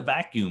even the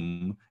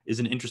vacuum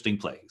is an interesting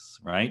place,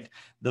 right?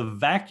 The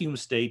vacuum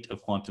state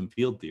of quantum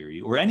field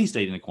theory, or any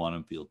state in a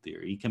quantum field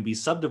theory, can be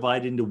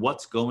subdivided into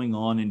what's going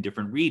on in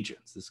different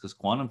regions. This is because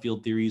quantum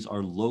field theories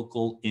are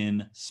local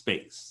in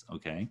space,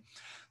 okay?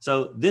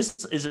 So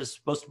this is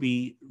supposed to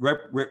be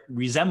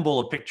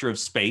resemble a picture of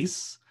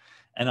space.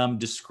 and I'm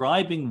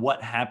describing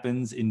what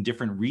happens in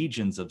different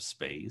regions of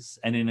space.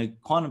 And in a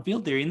quantum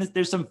field theory, and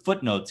there's some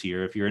footnotes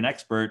here. If you're an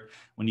expert,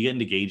 when you get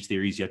into gauge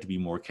theories, you have to be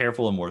more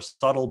careful and more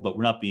subtle, but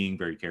we're not being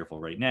very careful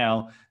right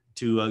now.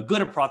 To a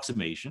good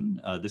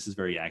approximation, this is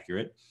very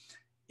accurate.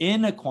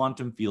 In a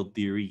quantum field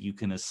theory, you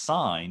can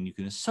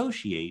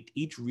associate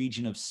each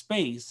region of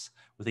space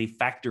with a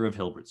factor of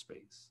Hilbert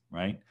space,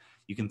 right?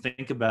 You can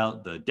think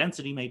about the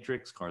density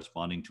matrix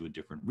corresponding to a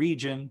different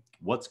region,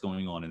 what's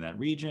going on in that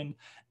region.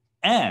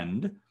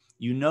 And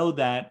you know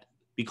that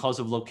because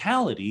of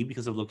locality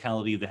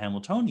of the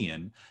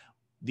Hamiltonian,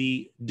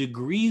 the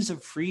degrees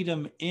of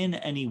freedom in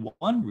any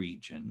one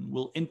region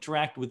will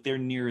interact with their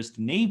nearest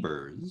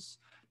neighbors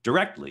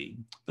directly,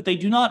 but they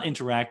do not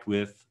interact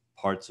with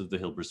parts of the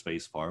Hilbert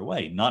space far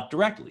away, not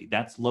directly.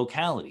 That's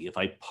locality. If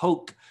I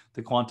poke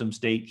the quantum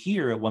state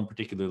here at one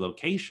particular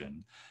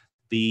location,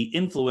 the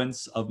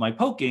influence of my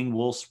poking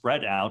will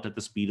spread out at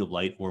the speed of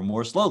light or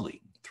more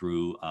slowly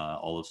through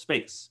all of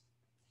space.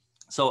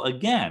 So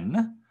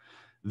again,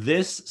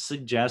 this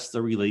suggests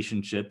a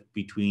relationship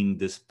between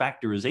this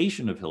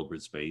factorization of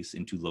Hilbert space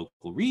into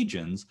local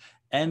regions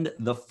and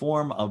the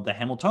form of the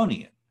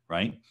Hamiltonian,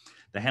 right?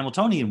 The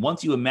Hamiltonian,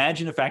 once you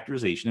imagine a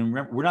factorization, and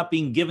remember, we're not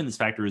being given this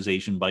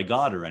factorization by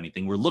God or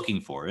anything, we're looking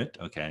for it,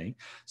 okay?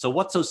 So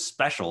what's so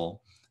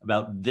special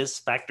about this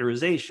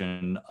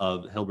factorization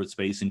of Hilbert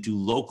space into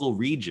local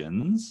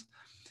regions?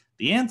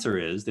 The answer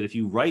is that if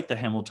you write the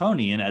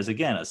Hamiltonian as,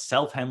 again, a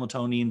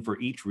self-Hamiltonian for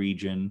each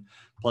region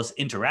plus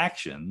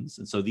interactions,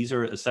 and so these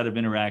are a set of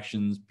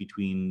interactions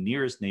between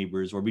nearest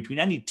neighbors or between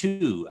any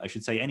two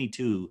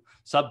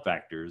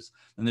subfactors,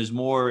 and there's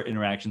more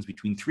interactions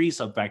between three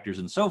subfactors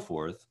and so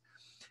forth.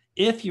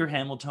 If your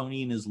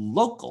Hamiltonian is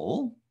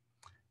local,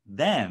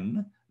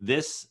 then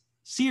this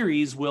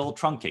series will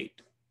truncate.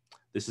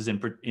 This is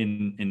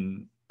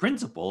in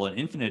principle an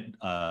infinite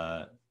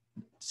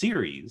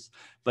series,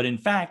 but in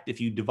fact, if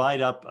you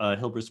divide up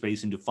Hilbert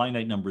space into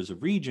finite numbers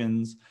of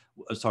regions,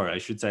 if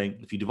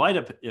you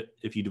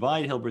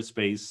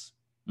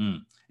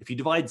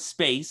divide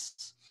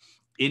space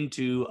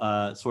into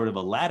sort of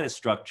a lattice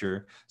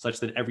structure such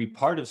that every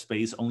part of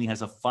space only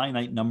has a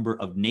finite number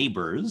of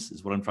neighbors,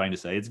 is what I'm trying to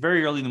say. It's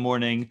very early in the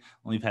morning,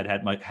 only had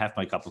half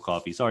my cup of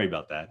coffee, sorry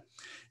about that.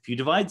 If you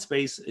divide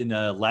space in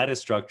a lattice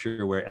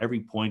structure where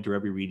every point or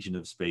every region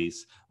of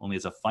space only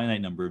has a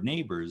finite number of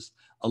neighbors,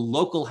 a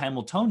local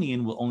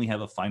Hamiltonian will only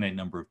have a finite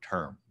number of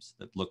terms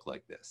that look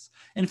like this.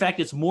 In fact,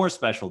 it's more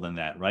special than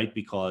that, right?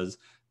 Because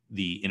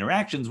the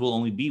interactions will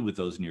only be with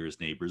those nearest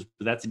neighbors,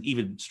 but that's an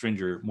even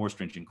more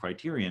stringent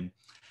criterion.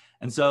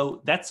 And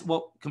so that's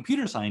what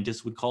computer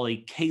scientists would call a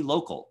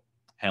k-local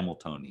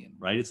Hamiltonian,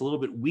 right? It's a little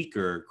bit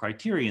weaker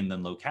criterion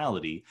than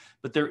locality,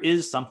 but there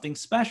is something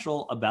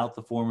special about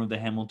the form of the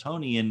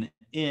Hamiltonian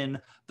in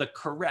the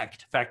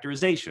correct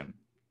factorization.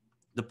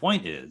 The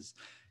point is,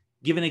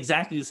 given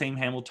exactly the same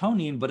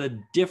Hamiltonian, but a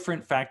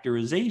different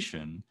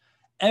factorization,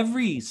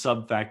 every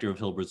subfactor of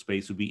Hilbert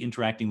space would be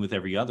interacting with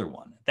every other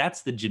one.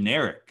 That's the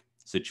generic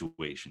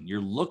situation. You're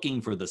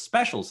looking for the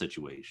special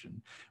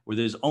situation where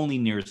there's only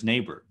nearest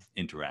neighbor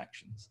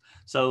interactions.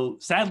 So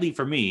sadly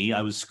for me,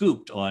 I was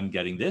scooped on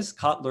getting this.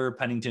 Kotler,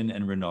 Pennington,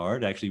 and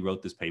Renard actually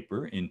wrote this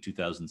paper in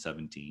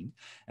 2017,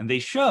 and they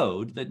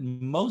showed that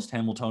most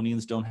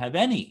Hamiltonians don't have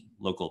any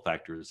local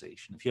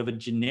factorization. If you have a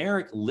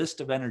generic list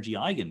of energy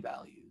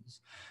eigenvalues,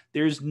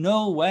 there's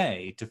no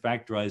way to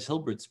factorize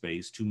Hilbert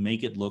space to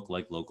make it look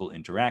like local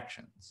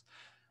interactions.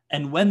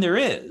 And when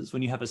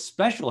you have a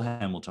special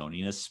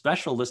Hamiltonian, a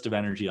special list of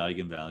energy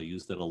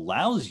eigenvalues that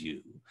allows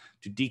you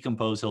to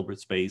decompose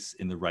Hilbert space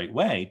in the right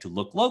way to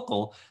look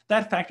local,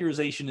 that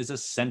factorization is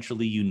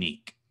essentially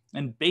unique.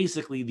 And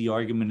basically the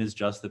argument is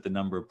just that the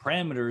number of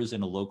parameters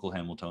in a local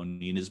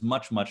Hamiltonian is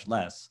much, much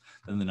less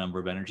than the number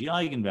of energy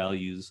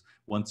eigenvalues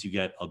once you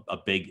get a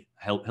big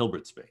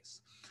Hilbert space.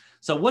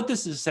 So what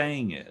this is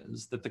saying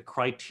is that the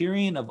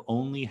criterion of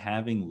only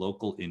having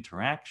local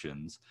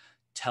interactions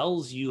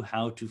tells you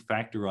how to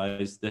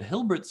factorize the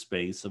Hilbert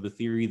space of a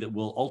theory that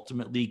will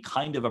ultimately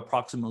kind of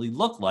approximately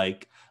look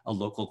like a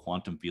local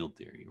quantum field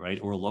theory, right?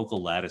 Or a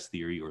local lattice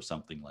theory or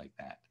something like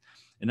that.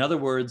 In other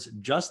words,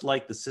 just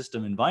like the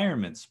system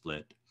environment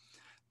split,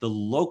 the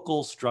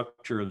local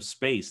structure of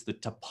space, the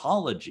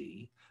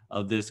topology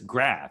of this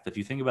graph, if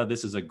you think about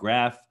this as a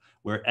graph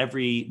where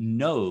every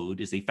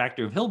node is a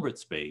factor of Hilbert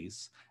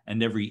space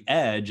and every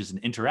edge is an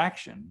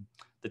interaction,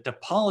 the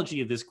topology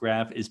of this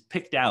graph is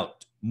picked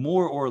out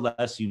more or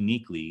less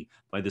uniquely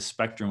by the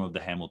spectrum of the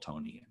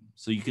Hamiltonian.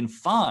 So you can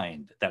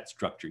find that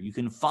structure. You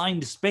can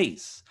find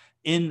space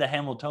in the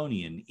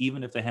Hamiltonian,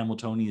 even if the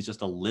Hamiltonian is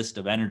just a list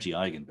of energy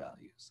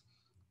eigenvalues.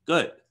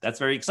 Good, that's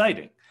very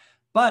exciting.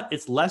 But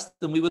it's less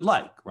than we would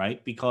like,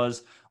 right?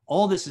 Because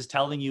all this is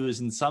telling you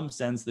is in some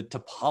sense the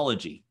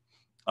topology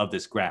of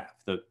this graph,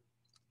 the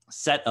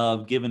set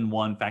of, given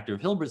one factor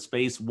of Hilbert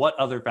space, what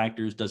other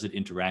factors does it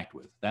interact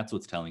with? That's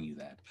what's telling you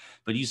that.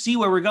 But you see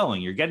where we're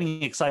going. You're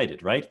getting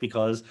excited, right?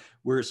 Because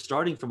we're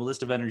starting from a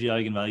list of energy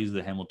eigenvalues of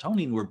the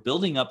Hamiltonian. We're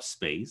building up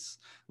space.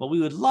 What we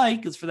would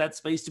like is for that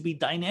space to be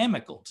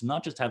dynamical, to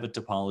not just have a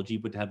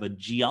topology, but to have a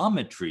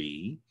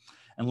geometry,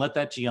 and let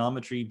that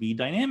geometry be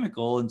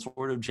dynamical and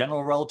sort of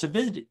general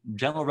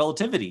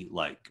relativity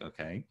like,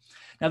 okay?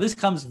 Now this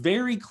comes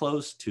very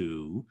close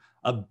to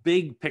a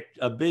big,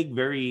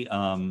 very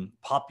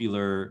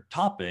popular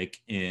topic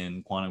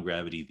in quantum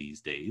gravity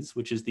these days,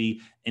 which is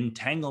the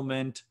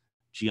entanglement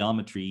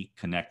geometry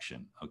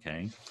connection,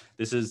 okay?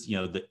 This is,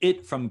 the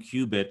IT from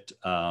Qubit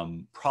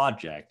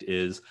project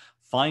is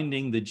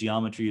finding the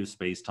geometry of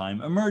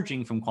space-time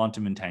emerging from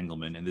quantum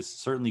entanglement, and this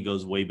certainly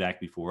goes way back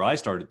before I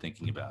started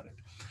thinking about it.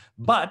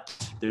 But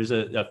there's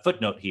a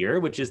footnote here,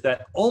 which is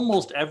that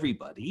almost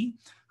everybody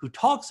who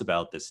talks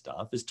about this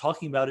stuff is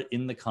talking about it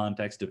in the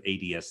context of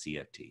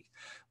ADS-CFT.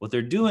 What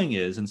they're doing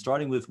is, and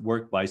starting with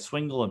work by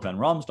Swingle and Van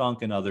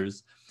Romsdonk and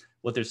others,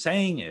 what they're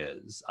saying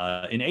is,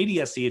 in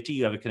ADS-CFT,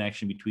 you have a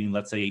connection between,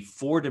 let's say, a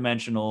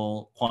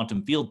 4-dimensional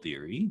quantum field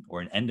theory,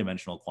 or an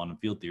n-dimensional quantum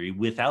field theory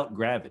without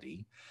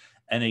gravity,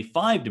 and a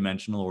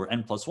 5-dimensional or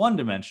n+1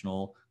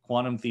 dimensional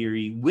quantum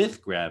theory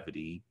with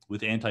gravity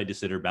with anti-de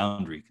Sitter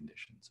boundary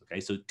conditions. Okay,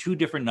 so 2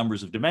 different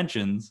numbers of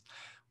dimensions,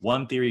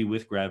 one theory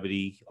with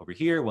gravity over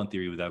here, one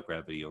theory without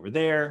gravity over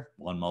there.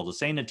 One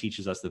Maldacena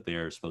teaches us that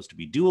they're supposed to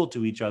be dual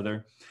to each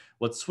other.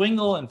 What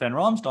Swingle and Van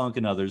Romsdonk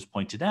and others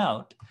pointed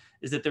out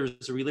is that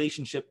there's a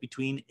relationship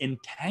between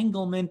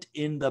entanglement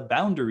in the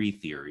boundary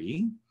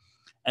theory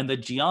and the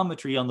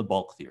geometry on the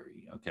bulk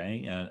theory,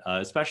 okay?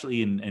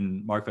 Especially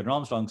in Mark Van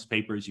Romsdonk's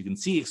papers, you can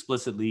see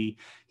explicitly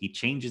he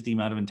changes the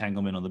amount of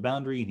entanglement on the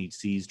boundary, and he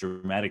sees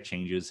dramatic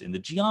changes in the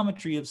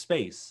geometry of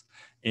space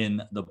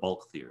in the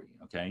bulk theory,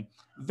 okay?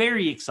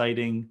 Very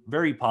exciting,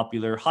 very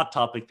popular, hot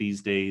topic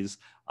these days.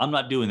 I'm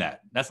not doing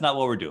that. That's not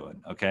what we're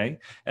doing, okay?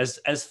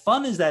 As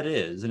fun as that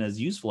is, and as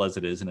useful as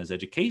it is, and as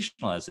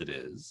educational as it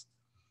is,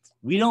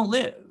 we don't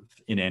live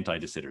in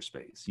anti-de Sitter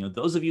space.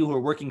 Those of you who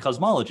are working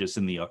cosmologists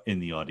in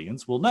the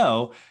audience will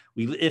know,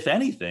 if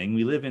anything,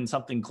 we live in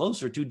something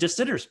closer to de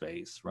Sitter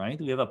space, right?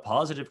 We have a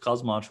positive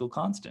cosmological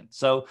constant.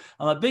 So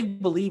I'm a big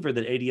believer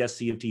that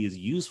ADS-CFT is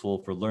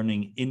useful for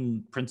learning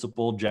in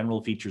principle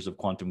general features of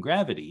quantum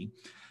gravity.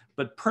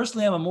 But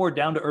personally, I'm a more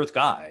down-to-earth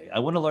guy. I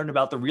want to learn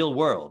about the real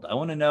world. I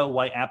want to know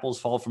why apples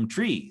fall from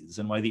trees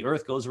and why the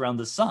Earth goes around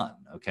the sun,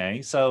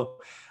 okay? So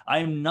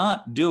I'm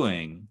not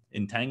doing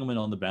entanglement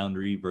on the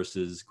boundary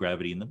versus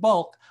gravity in the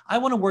bulk. I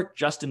want to work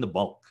just in the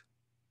bulk.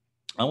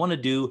 I want to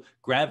do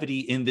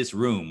gravity in this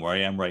room where I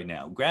am right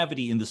now,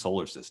 gravity in the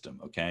solar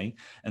system, okay?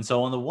 And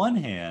so on the one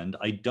hand,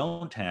 I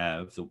don't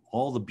have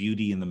all the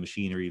beauty and the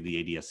machinery of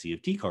the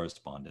ADS-CFT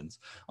correspondence.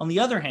 On the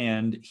other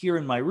hand, here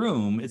in my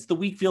room, it's the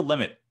weak field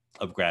limit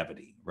of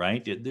gravity,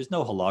 right? There's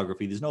no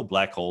holography, there's no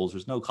black holes,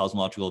 there's no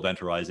cosmological event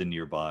horizon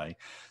nearby.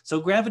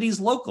 So gravity is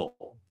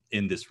local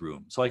in this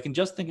room. So I can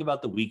just think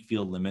about the weak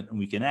field limit, and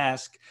we can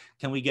ask,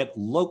 can we get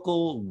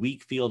local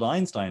weak field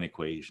Einstein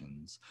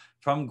equations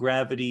from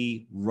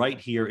gravity right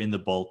here in the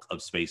bulk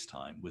of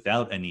space-time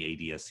without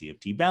any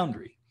ADS-CFT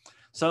boundary?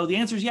 So the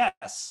answer is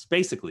yes,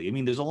 basically. I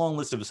mean, there's a long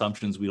list of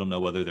assumptions. We don't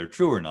know whether they're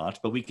true or not,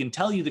 but we can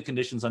tell you the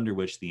conditions under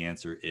which the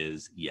answer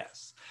is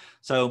yes.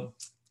 So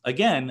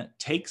again,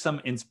 take some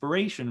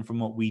inspiration from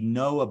what we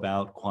know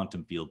about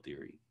quantum field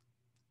theory.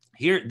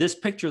 Here, this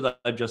picture that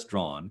I've just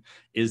drawn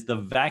is the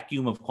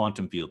vacuum of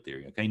quantum field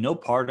theory, okay? No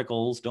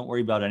particles, don't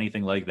worry about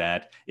anything like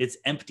that. It's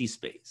empty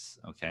space,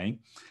 okay?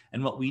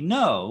 And what we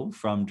know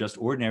from just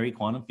ordinary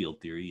quantum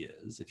field theory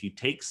is if you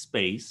take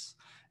space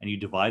and you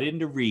divide it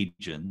into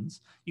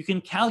regions, you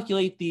can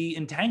calculate the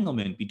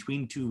entanglement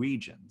between 2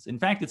 regions. In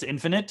fact, it's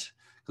infinite,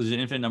 because there's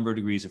an infinite number of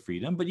degrees of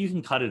freedom, but you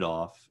can cut it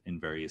off in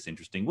various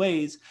interesting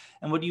ways.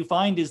 And what you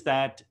find is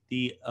that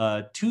the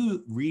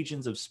 2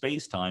 regions of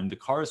space-time, the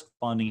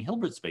corresponding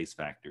Hilbert space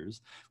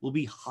factors, will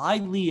be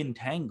highly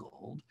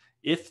entangled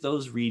if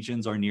those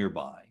regions are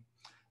nearby.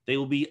 They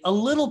will be a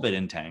little bit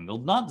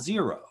entangled, not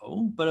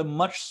 0, but a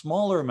much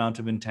smaller amount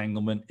of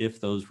entanglement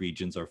if those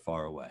regions are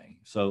far away.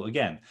 So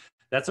again,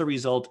 that's a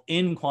result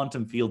in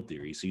quantum field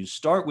theory. So you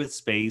start with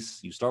space,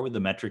 you start with the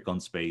metric on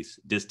space,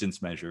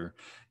 distance measure,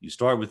 you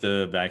start with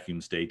the vacuum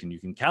state, and you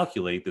can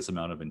calculate this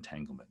amount of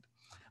entanglement.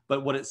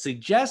 But what it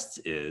suggests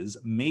is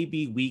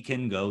maybe we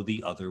can go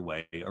the other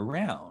way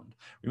around.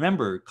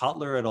 Remember,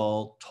 Kotler et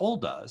al.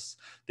 Told us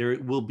there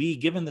will be,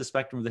 given the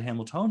spectrum of the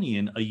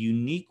Hamiltonian, a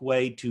unique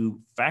way to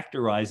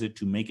factorize it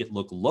to make it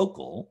look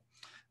local.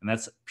 And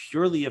that's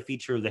purely a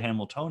feature of the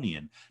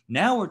Hamiltonian.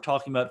 Now we're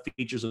talking about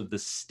features of the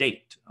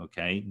state,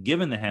 okay?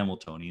 Given the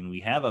Hamiltonian,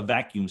 we have a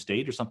vacuum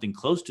state or something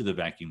close to the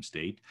vacuum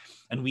state.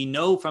 And we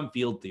know from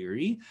field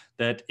theory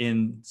that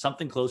in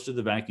something close to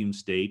the vacuum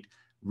state,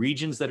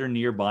 regions that are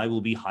nearby will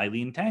be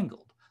highly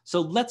entangled.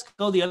 So let's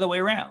go the other way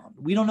around.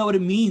 We don't know what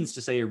it means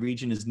to say a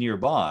region is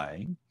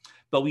nearby,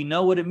 but we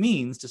know what it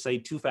means to say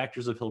 2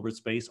 factors of Hilbert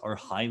space are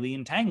highly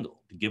entangled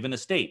given a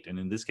state. And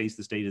in this case,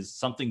 the state is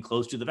something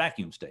close to the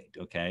vacuum state,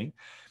 okay?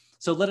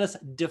 So let us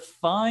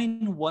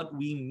define what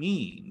we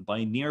mean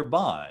by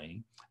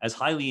nearby as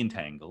highly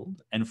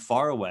entangled and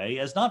far away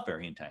as not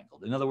very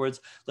entangled. In other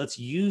words, let's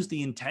use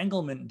the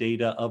entanglement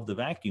data of the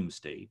vacuum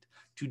state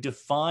to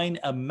define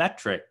a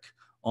metric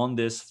on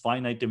this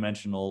finite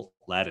dimensional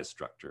lattice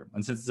structure.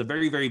 And since it's a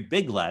very, very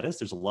big lattice,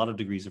 there's a lot of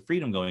degrees of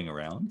freedom going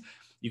around.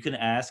 You can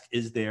ask,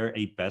 is there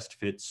a best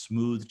fit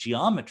smooth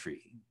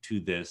geometry to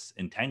this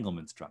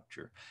entanglement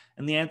structure?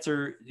 And the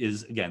answer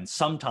is, again,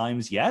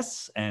 sometimes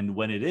yes. And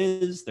when it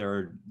is, there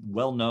are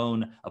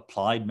well-known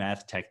applied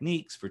math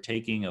techniques for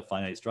taking a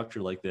finite structure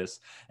like this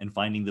and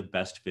finding the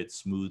best fit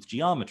smooth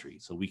geometry.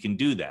 So we can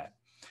do that.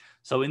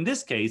 So in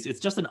this case, it's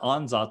just an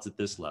ansatz at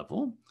this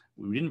level.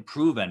 We didn't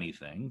prove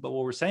anything, but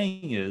what we're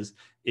saying is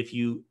if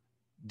you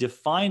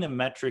define a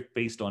metric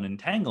based on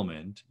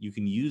entanglement, you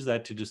can use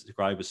that to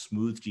describe a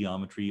smooth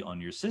geometry on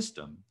your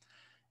system.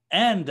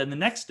 And then the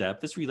next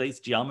step, this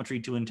relates geometry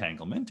to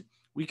entanglement.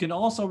 We can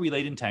also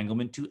relate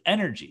entanglement to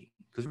energy.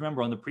 Because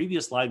remember, on the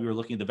previous slide, we were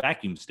looking at the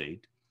vacuum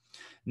state.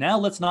 Now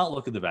let's not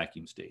look at the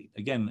vacuum state.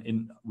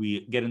 Again,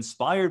 we get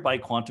inspired by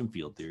quantum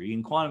field theory.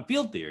 In quantum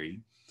field theory,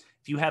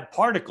 if you have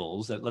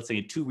particles at, let's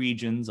say, 2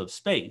 regions of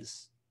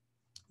space,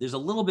 there's a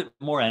little bit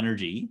more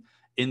energy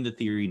in the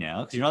theory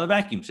now, because you're not in a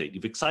vacuum state.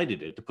 You've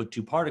excited it to put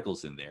 2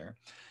 particles in there.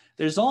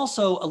 There's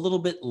also a little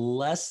bit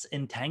less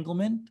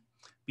entanglement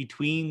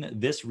between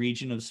this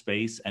region of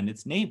space and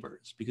its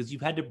neighbors, because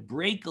you've had to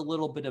break a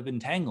little bit of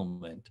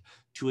entanglement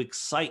to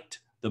excite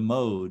the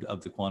mode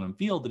of the quantum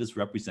field that is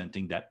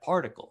representing that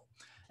particle.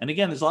 And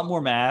again, there's a lot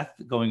more math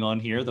going on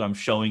here that I'm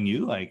showing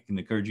you. I can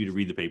encourage you to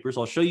read the papers.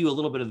 I'll show you a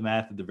little bit of the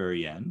math at the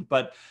very end.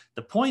 But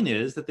the point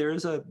is that there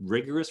is a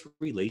rigorous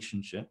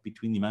relationship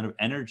between the amount of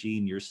energy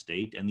in your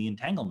state and the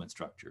entanglement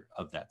structure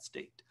of that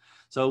state.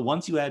 So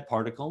once you add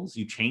particles,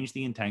 you change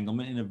the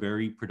entanglement in a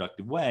very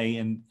productive way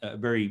and a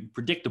very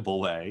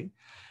predictable way.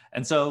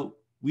 And so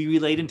we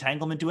relate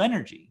entanglement to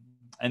energy.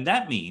 And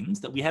that means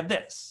that we have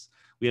this.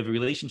 We have a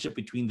relationship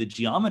between the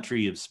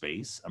geometry of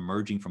space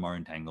emerging from our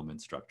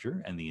entanglement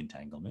structure and the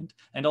entanglement,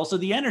 and also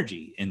the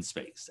energy in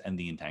space and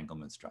the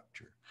entanglement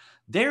structure.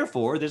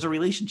 Therefore, there's a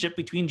relationship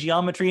between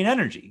geometry and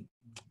energy.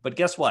 But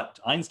guess what?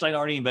 Einstein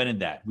already invented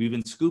that. We've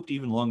been scooped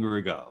even longer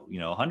ago.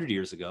 100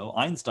 years ago,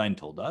 Einstein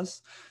told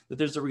us that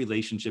there's a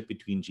relationship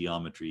between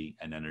geometry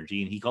and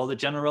energy, and he called it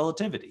general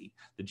relativity.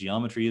 The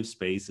geometry of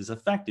space is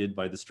affected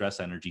by the stress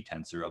energy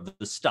tensor of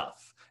the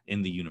stuff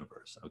in the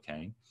universe,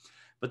 okay?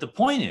 But the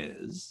point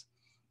is,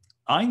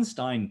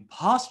 Einstein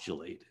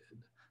postulated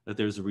that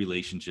there's a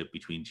relationship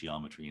between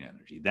geometry and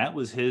energy. That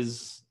was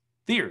his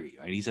theory,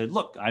 right? He said,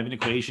 look, I have an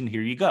equation,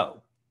 here you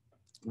go.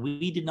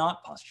 We did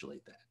not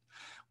postulate that.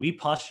 We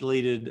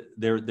postulated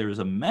there's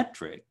a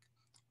metric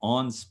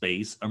on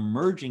space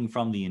emerging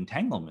from the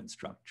entanglement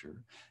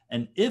structure.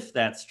 And if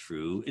that's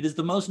true, it is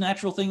the most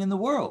natural thing in the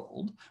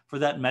world for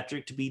that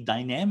metric to be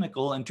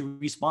dynamical and to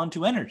respond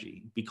to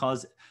energy,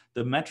 because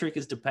the metric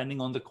is depending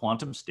on the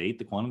quantum state.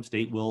 The quantum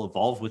state will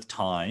evolve with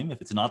time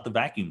if it's not the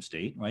vacuum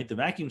state, right? The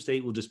vacuum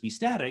state will just be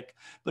static,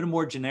 but a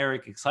more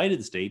generic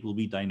excited state will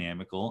be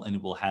dynamical, and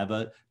it will have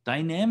a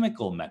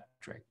dynamical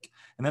metric.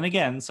 And then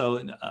again,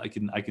 so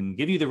I can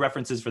give you the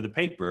references for the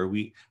paper.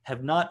 We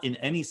have not in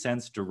any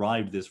sense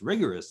derived this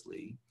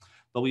rigorously,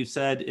 but we've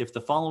said if the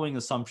following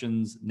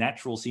assumptions,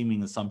 natural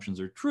seeming assumptions,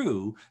 are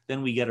true,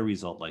 then we get a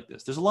result like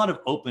this. There's a lot of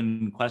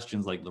open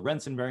questions like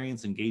Lorentz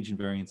invariance and gauge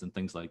invariance and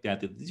things like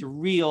that. These are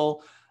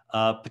real,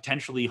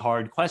 potentially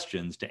hard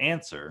questions to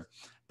answer,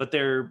 but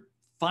they're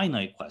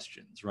finite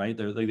questions, right?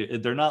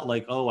 They're not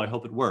like, oh, I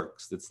hope it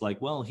works. It's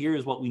like, well,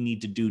 here's what we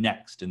need to do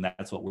next, and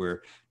that's what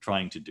we're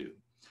trying to do.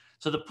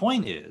 So the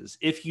point is,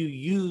 if you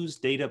use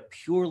data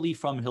purely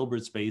from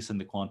Hilbert space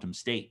and the quantum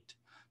state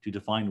to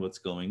define what's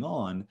going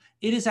on,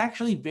 it is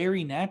actually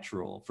very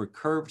natural for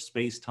curved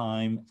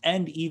space-time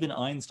and even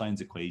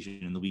Einstein's equation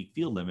in the weak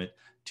field limit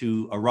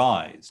to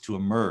arise, to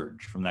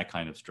emerge from that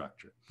kind of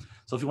structure.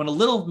 So if you want a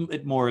little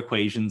bit more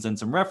equations and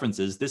some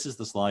references, this is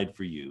the slide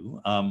for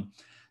you.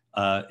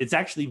 It's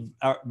actually,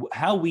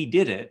 how we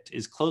did it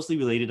is closely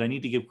related. I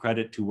need to give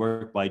credit to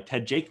work by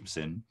Ted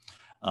Jacobson,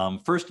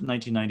 first in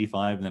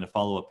 1995 and then a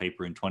follow-up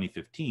paper in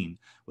 2015.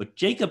 What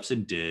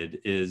Jacobson did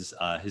is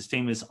his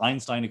famous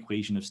Einstein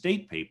equation of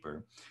state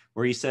paper,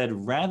 where he said,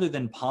 rather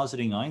than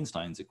positing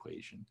Einstein's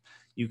equation,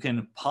 you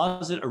can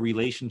posit a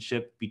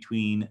relationship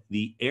between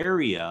the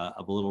area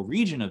of a little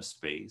region of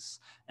space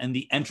and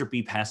the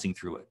entropy passing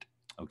through it.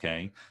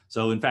 Okay,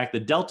 so in fact, the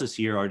deltas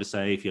here are to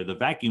say, if you have the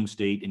vacuum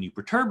state and you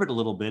perturb it a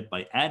little bit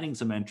by adding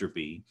some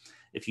entropy,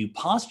 if you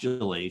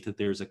postulate that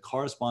there's a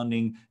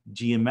corresponding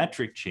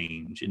geometric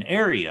change in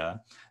area,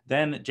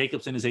 then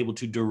Jacobson is able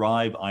to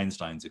derive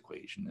Einstein's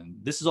equation. And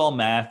this is all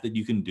math that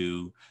you can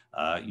do.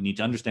 You need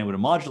to understand what a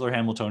modular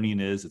Hamiltonian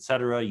is, et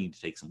cetera. You need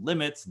to take some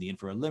limits and the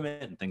infrared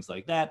limit and things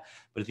like that.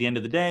 But at the end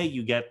of the day,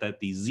 you get that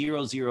the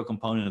 0,0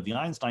 component of the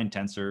Einstein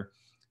tensor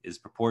is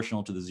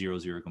proportional to the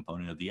 0,0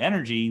 component of the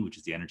energy, which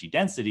is the energy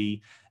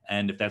density.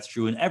 And if that's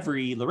true in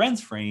every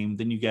Lorentz frame,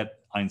 then you get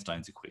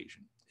Einstein's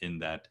equation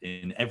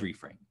in every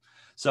frame.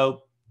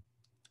 So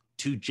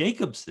to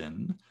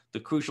Jacobson, the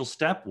crucial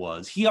step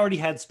was he already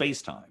had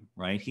space-time,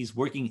 right? He's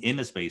working in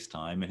a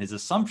space-time, and his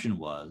assumption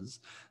was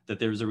that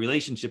there's a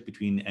relationship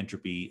between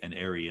entropy and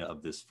area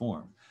of this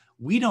form.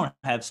 We don't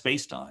have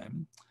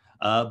space-time,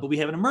 but we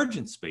have an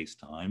emergent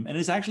space-time, and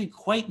it's actually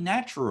quite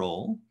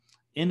natural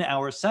in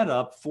our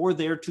setup for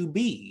there to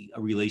be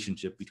a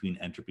relationship between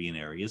entropy and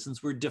area,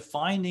 since we're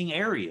defining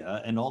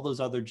area and all those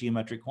other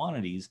geometric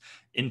quantities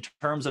in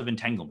terms of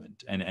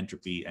entanglement and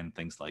entropy and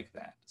things like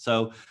that.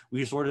 So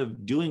we're sort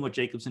of doing what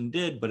Jacobson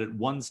did, but at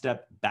one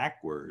step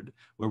backward,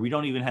 where we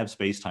don't even have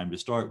space-time to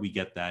start, we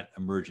get that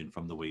emergent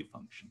from the wave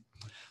function.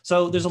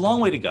 So there's a long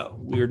way to go.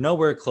 We are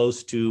nowhere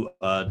close to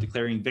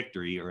declaring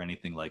victory or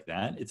anything like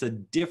that. It's a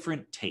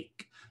different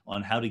take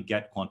on how to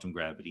get quantum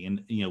gravity.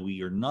 And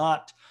we are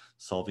not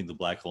solving the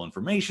black hole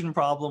information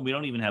problem. We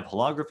don't even have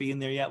holography in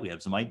there yet. We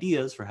have some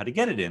ideas for how to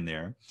get it in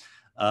there.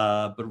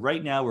 But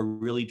right now we're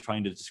really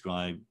trying to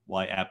describe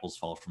why apples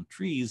fall from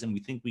trees. And we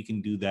think we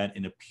can do that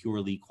in a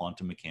purely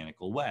quantum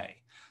mechanical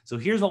way. So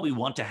here's what we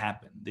want to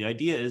happen. The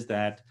idea is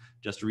that,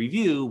 just to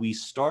review, we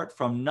start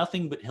from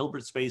nothing but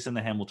Hilbert space in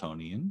the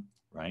Hamiltonian,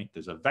 right?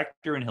 There's a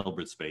vector in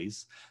Hilbert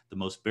space, the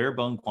most bare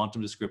bone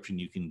quantum description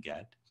you can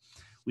get.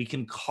 We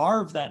can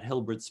carve that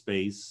Hilbert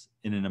space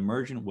in an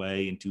emergent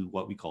way into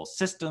what we call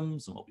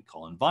systems and what we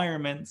call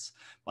environments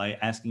by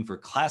asking for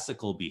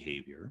classical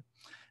behavior. And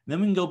then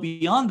we can go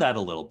beyond that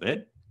a little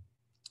bit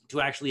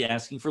to actually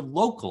asking for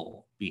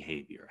local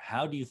behavior.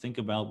 How do you think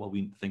about what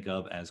we think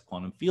of as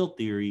quantum field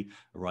theory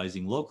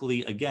arising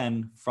locally,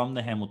 again, from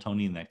the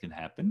Hamiltonian that can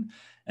happen?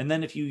 And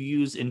then if you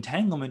use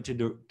entanglement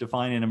to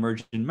define an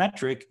emergent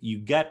metric,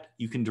 you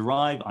can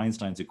derive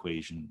Einstein's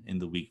equation in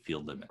the weak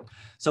field limit.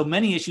 So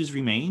many issues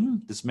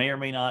remain. This may or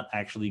may not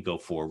actually go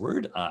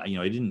forward. I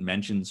didn't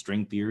mention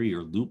string theory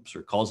or loops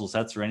or causal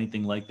sets or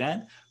anything like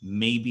that.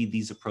 Maybe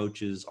these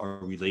approaches are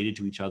related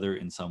to each other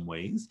in some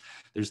ways.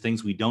 There's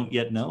things we don't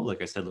yet know,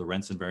 like I said,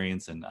 Lorentz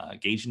invariance and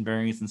gauge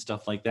invariance and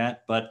stuff like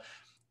that. But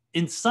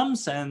in some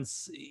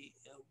sense,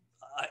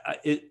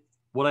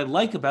 what I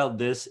like about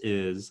this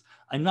is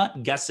I'm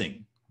not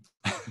guessing.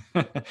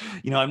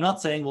 I'm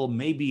not saying, well,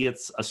 maybe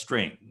it's a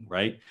string,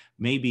 right?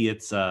 Maybe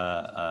it's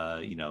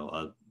some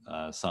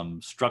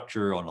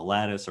structure on a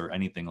lattice or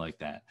anything like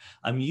that.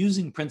 I'm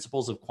using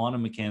principles of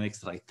quantum mechanics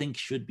that I think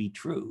should be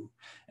true.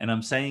 And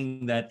I'm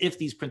saying that if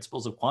these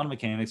principles of quantum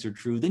mechanics are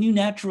true, then you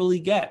naturally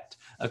get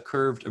a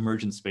curved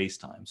emergent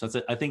spacetime.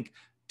 So I think,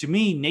 to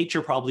me,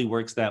 nature probably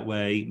works that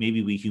way.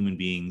 Maybe we human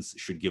beings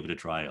should give it a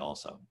try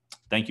also.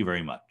 Thank you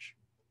very much.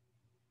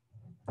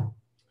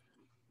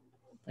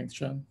 Thanks,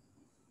 John.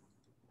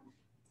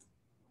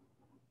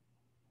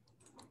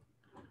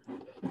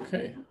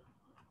 Okay.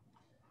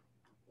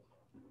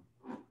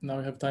 Now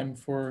we have time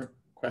for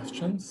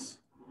questions.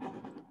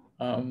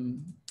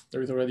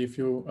 There is already a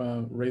few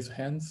raised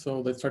hands,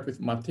 so let's start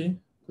with Matti.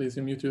 Please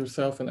unmute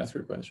yourself and ask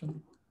your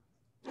question.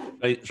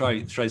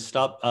 Should I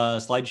stop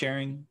slide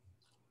sharing?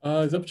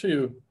 It's up to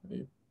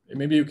you.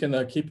 Maybe you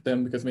can keep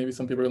them because maybe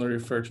some people are going to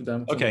refer to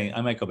them. Okay,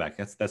 I might go back.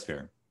 That's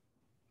fair.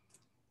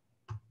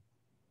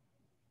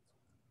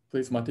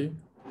 Please, Matti.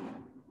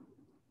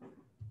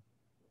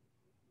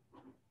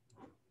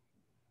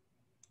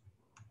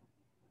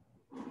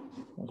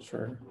 Not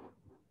sure.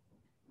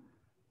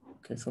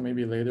 Okay, so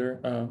maybe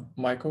later.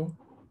 Michael?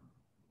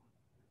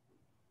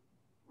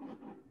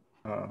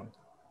 Can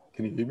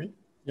you hear me?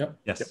 Yep.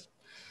 Yes.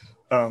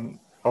 Yep.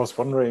 I was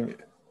wondering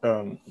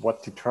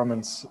what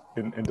determines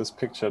in this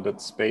picture that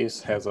space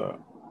has a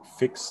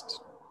fixed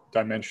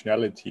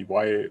dimensionality.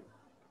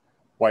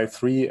 Why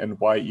 3 and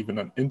why even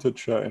an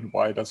integer, and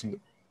why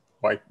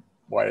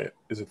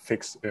is it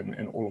fixed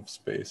in all of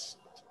space?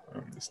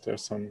 Is there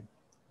some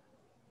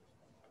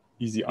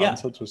easy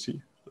answer to see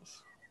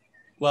this?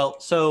 Well,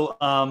 so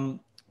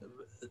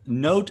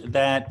note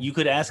that you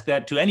could ask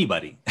that to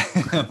anybody.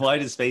 Why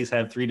does space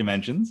have 3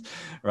 dimensions,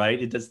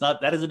 right?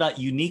 That is not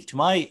unique to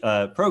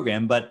my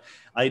program, but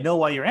I know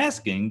why you're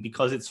asking,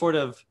 because it sort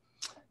of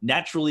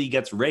naturally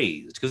gets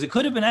raised, because it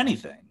could have been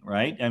anything,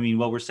 right? I mean,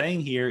 what we're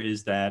saying here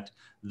is that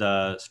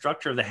the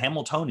structure of the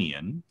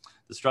Hamiltonian,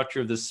 the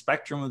structure of the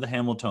spectrum of the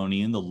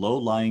Hamiltonian, the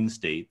low-lying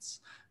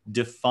states,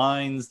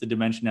 defines the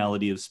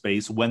dimensionality of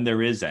space when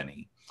there is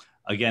any.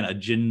 Again, a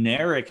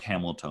generic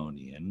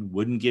Hamiltonian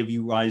wouldn't give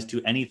you rise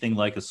to anything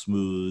like a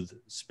smooth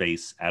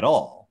space at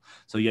all.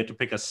 So you have to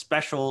pick a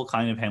special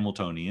kind of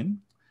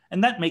Hamiltonian,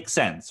 and that makes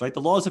sense, right?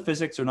 The laws of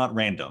physics are not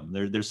random.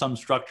 There's some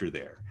structure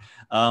there.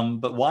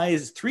 But why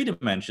is 3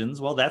 dimensions?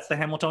 Well, that's the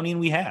Hamiltonian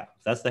we have.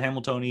 That's the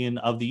Hamiltonian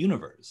of the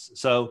universe.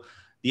 So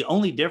the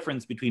only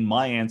difference between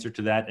my answer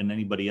to that and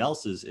anybody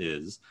else's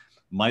is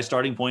my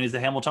starting point is the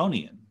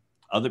Hamiltonian.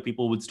 Other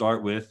people would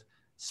start with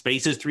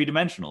space is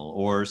 3-dimensional,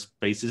 or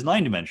space is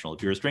 9-dimensional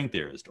if you're a string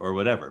theorist, or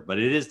whatever. But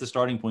it is the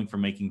starting point for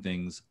making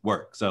things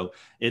work. So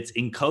it's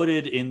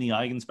encoded in the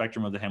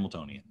eigenspectrum of the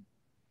Hamiltonian.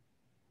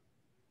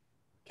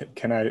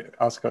 Can I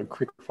ask a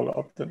quick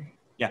follow-up then?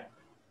 Yeah.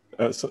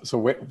 So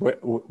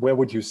where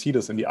would you see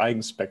this in the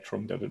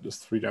eigenspectrum that it is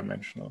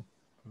 3-dimensional?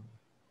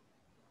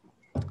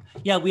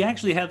 Yeah, we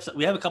actually have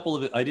a couple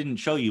of, I didn't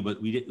show you,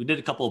 but we did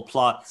a couple of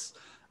plots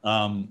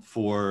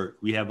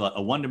we have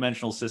a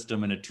one-dimensional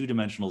system and a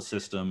two-dimensional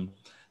system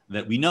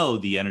that we know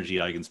the energy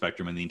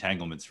eigenspectrum and the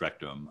entanglement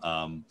spectrum.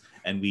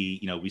 And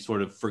we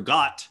sort of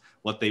forgot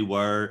what they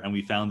were, and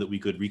we found that we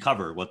could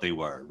recover what they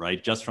were,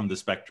 right, just from the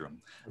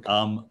spectrum.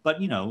 Okay. But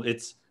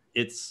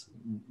it's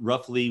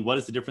roughly, what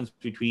is the difference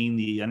between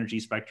the energy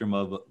spectrum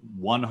of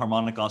one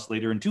harmonic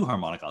oscillator and two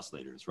harmonic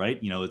oscillators, right?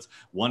 It's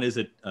one is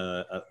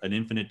an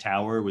infinite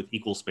tower with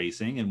equal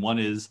spacing, and one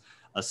is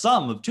a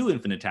sum of two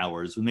infinite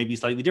towers with maybe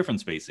slightly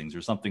different spacings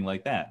or something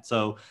like that.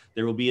 So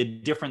there will be a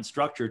different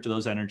structure to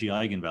those energy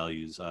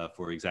eigenvalues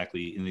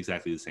in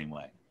exactly the same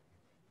way.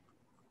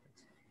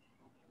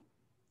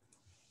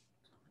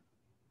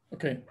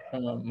 Okay,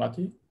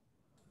 Matti?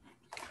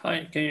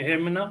 Hi, can you hear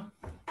me now?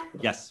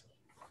 Yes.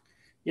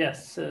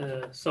 Yes,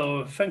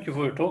 so thank you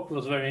for your talk. It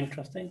was very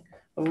interesting.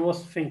 I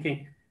was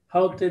thinking,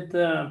 how did,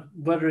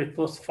 whether it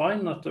was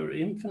finite or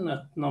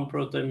infinite number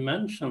of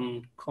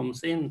dimension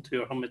comes into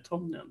your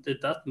Hamiltonian, did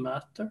that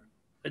matter?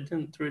 I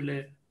didn't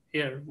really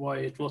hear why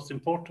it was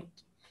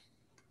important.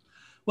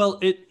 Well,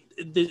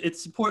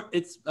 it's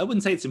important. I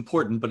wouldn't say it's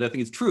important, but I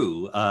think it's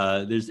true.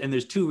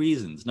 There's two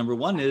reasons. Number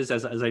one is,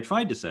 as I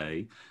tried to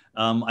say,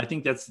 I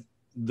think that's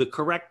the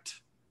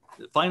correct,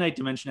 finite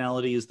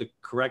dimensionality is the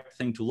correct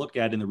thing to look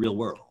at in the real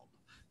world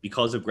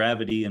because of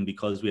gravity and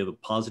because we have a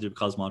positive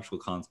cosmological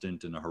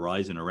constant and a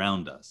horizon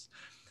around us.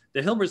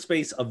 The Hilbert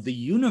space of the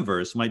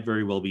universe might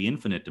very well be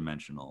infinite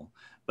dimensional,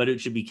 but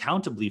it should be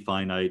countably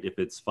finite if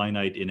it's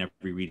finite in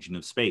every region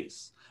of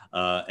space.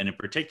 And in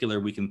particular,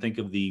 we can think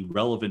of the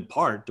relevant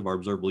part of our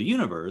observable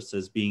universe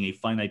as being a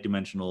finite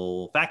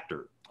dimensional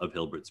factor of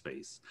Hilbert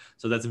space.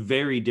 So that's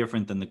very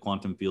different than the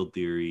quantum field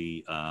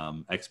theory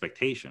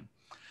expectation.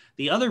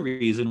 The other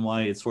reason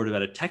why it's sort of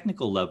at a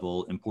technical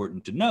level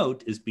important to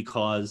note is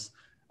because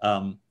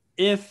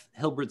if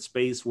Hilbert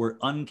space were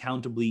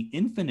uncountably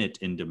infinite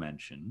in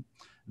dimension,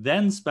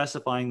 then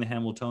specifying the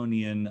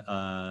Hamiltonian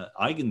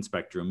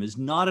eigenspectrum is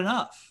not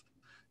enough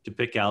to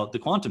pick out the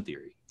quantum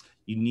theory.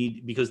 You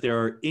need, because there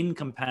are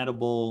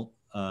incompatible,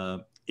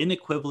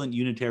 inequivalent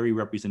unitary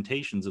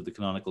representations of the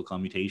canonical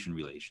commutation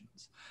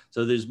relations.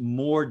 So there's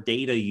more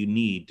data you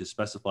need to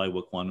specify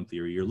what quantum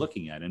theory you're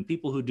looking at. And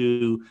people who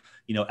do,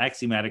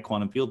 axiomatic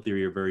quantum field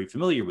theory are very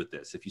familiar with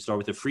this. If you start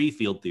with a free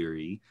field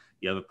theory,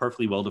 you have a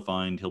perfectly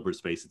well-defined Hilbert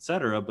space, et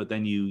cetera, but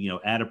then you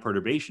add a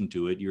perturbation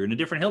to it, you're in a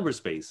different Hilbert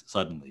space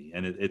suddenly.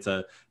 And it's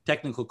a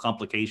technical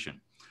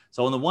complication.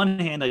 So on the one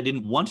hand, I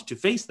didn't want to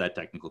face that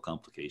technical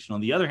complication.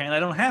 On the other hand, I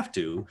don't have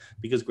to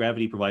because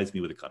gravity provides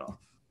me with a cutoff.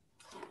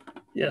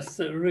 Yes,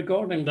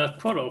 regarding that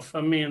cutoff,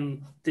 I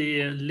mean,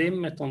 the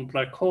limit on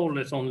black hole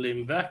is only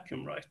in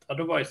vacuum, right?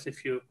 Otherwise,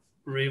 if you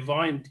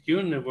rewind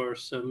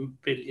universe a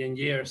billion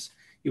years,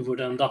 you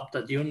would end up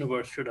that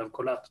universe should have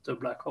collapsed to a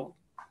black hole,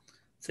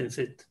 since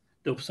the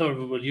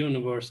observable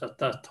universe at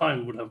that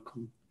time would have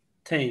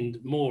contained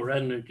more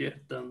energy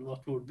than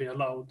what would be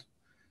allowed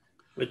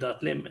with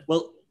that limit.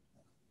 Well,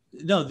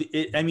 no,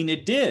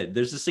 it did.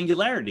 There's a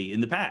singularity in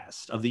the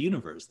past of the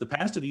universe. The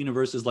past of the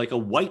universe is like a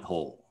white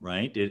hole,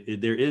 right?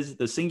 There is,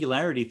 the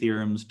singularity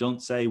theorems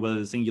don't say whether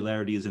the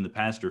singularity is in the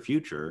past or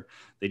future.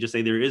 They just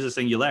say there is a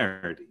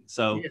singularity.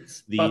 So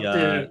yes, but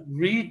the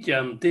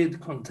region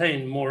did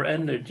contain more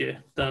energy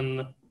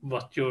than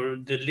what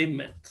the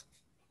limit.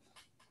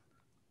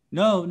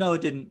 No,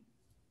 it didn't.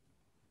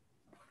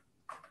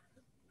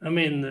 I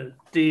mean,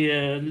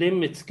 the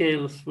limit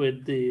scales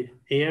with the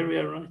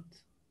area, right?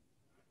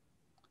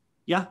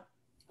 Yeah.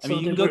 I mean, So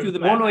you can go through the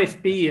math. There will always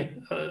be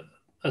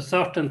a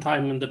certain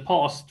time in the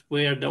past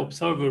where the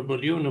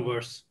observable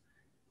universe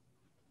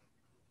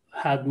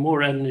had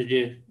more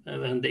energy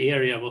and the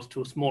area was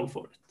too small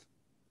for it.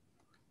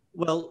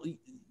 Well,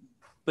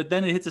 but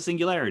then it hits a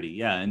singularity,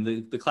 yeah, and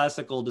the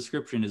classical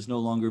description is no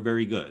longer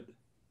very good.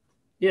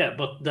 Yeah,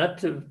 but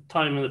that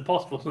time in the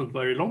past wasn't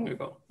very long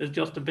ago. It's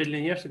just a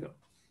billion years ago.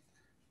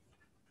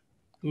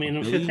 I mean,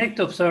 if you take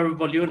the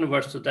observable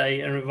universe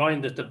today and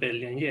rewind it a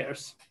billion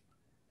years,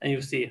 and you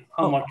see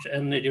how much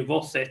energy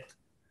was it,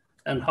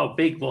 and how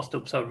big was the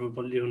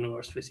observable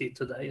universe we see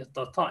today at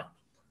that time.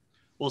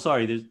 Well,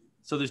 sorry,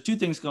 there's two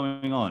things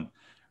going on.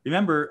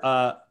 Remember,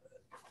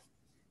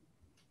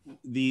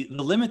 the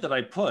limit that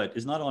I put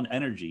is not on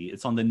energy,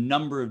 it's on the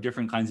number of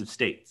different kinds of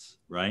states,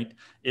 right?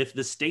 If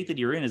the state that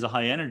you're in is a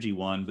high energy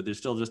one, but there's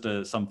still just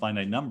some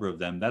finite number of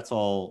them, that's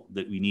all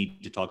that we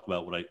need to talk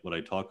about what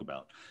I talk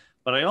about.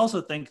 But I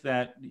also think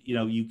that,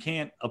 you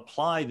can't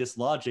apply this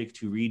logic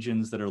to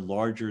regions that are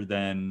larger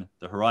than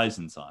the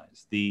horizon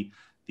size. The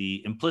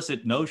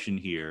implicit notion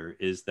here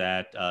is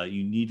that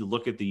you need to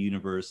look at the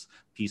universe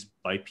piece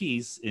by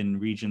piece in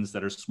regions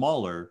that are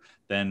smaller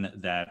than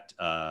that.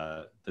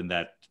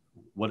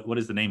 What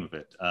is the name of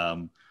it?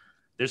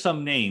 There's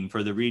some name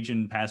for the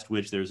region past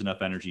which there's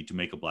enough energy to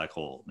make a black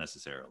hole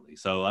necessarily.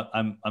 So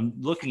I'm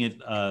looking at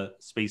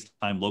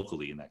space-time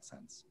locally in that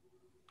sense.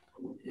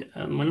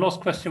 Yeah, my last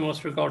question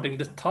was regarding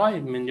the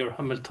time in your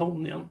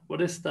Hamiltonian.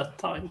 What is that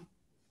time?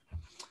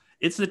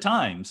 It's the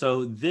time.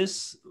 So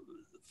this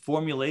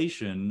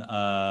formulation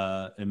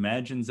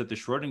imagines that the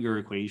Schrodinger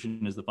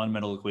equation is the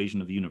fundamental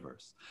equation of the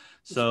universe.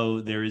 So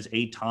there is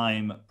a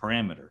time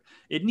parameter.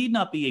 It need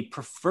not be a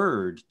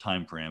preferred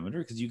time parameter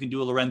because you can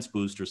do a Lorentz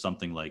boost or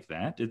something like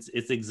that.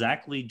 It's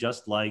exactly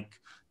just like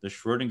the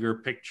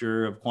Schrodinger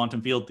picture of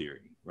quantum field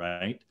theory,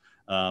 right?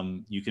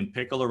 You can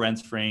pick a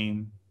Lorentz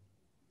frame,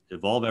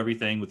 evolve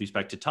everything with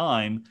respect to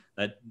time,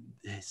 that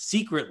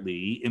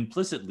secretly,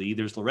 implicitly,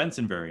 there's Lorentz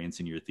invariance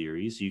in your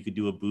theory. So you could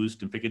do a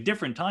boost and pick a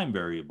different time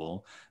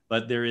variable,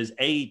 but there is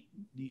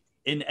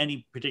in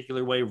any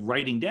particular way of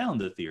writing down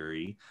the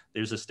theory,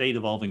 there's a state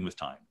evolving with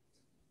time.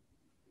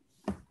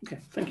 Okay,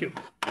 thank you.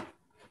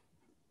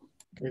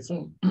 Okay,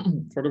 so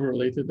further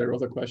related, there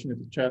was a question in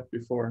the chat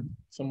before.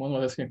 Someone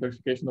was asking a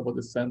clarification about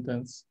the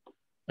sentence.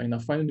 In a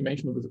finite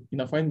dimension,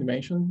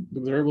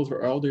 the observables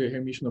are all the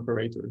Hermitian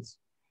operators.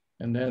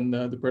 And then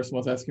the person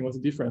was asking what's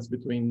the difference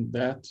between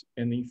that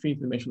and the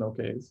infinite dimensional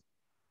case.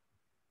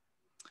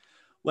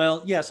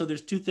 Well, yeah, so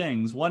there's two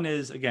things. One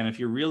is, again, if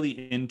you're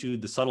really into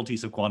the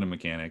subtleties of quantum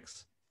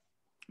mechanics,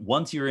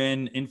 once you're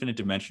in infinite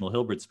dimensional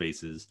Hilbert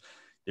spaces,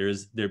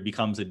 there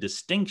becomes a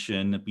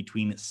distinction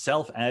between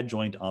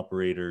self-adjoint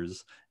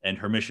operators and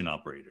Hermitian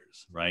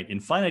operators, right? In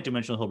finite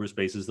dimensional Hilbert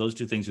spaces, those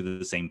two things are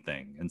the same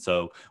thing. And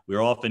so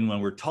we're often, when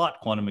we're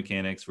taught quantum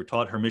mechanics, we're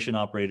taught Hermitian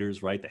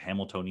operators, right? The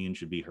Hamiltonian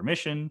should be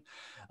Hermitian.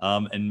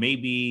 And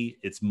maybe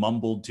it's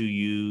mumbled to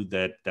you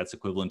that that's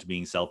equivalent to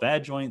being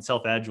self-adjoint.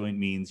 Self-adjoint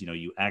means,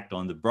 you act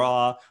on the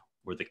bra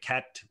or the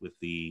ket with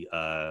the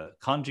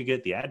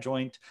conjugate, the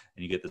adjoint,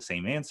 and you get the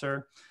same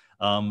answer.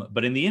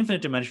 But in the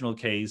infinite dimensional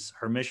case,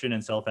 Hermitian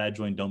and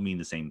self-adjoint don't mean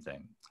the same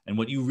thing. And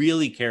what you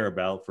really care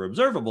about for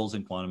observables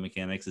in quantum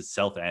mechanics is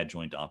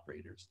self-adjoint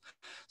operators.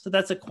 So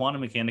that's a quantum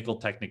mechanical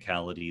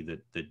technicality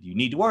that you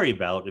need to worry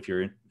about if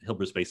your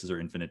Hilbert spaces are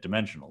infinite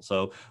dimensional.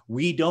 So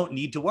we don't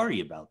need to worry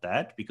about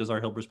that because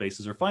our Hilbert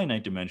spaces are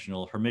finite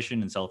dimensional.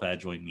 Hermitian and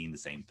self-adjoint mean the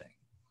same thing.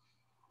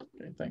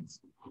 Okay, thanks.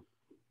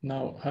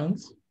 Now,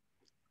 Hans?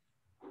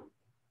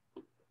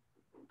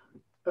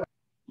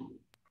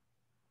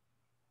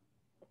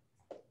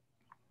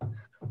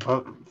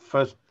 Well,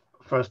 first,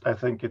 I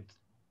think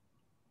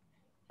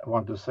I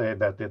want to say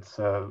that it's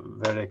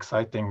very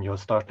exciting, your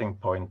starting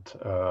point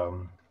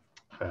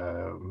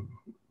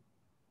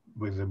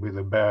with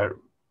the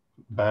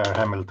bare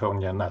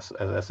Hamiltonian as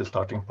a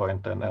starting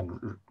point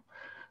and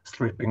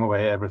stripping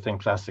away everything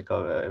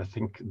classical. I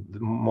think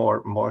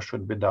more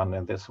should be done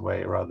in this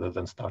way rather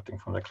than starting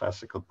from the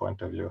classical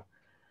point of view.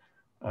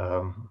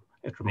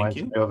 It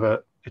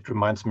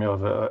reminds me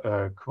of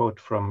a quote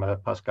from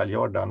Pascal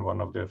Jordan,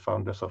 one of the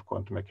founders of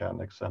quantum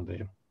mechanics and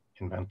the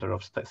inventor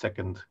of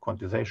second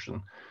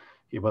quantization.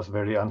 He was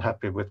very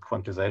unhappy with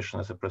quantization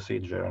as a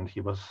procedure, and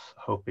he was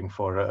hoping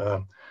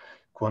for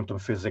quantum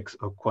physics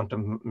or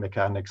quantum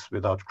mechanics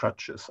without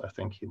crutches, I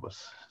think he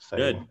was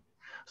saying. Good.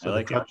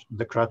 So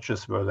the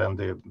crutches were then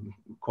the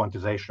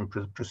quantization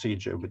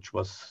procedure, which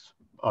was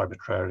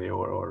arbitrary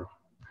or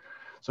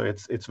so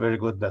it's very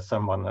good that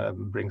someone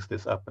brings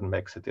this up and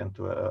makes it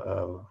into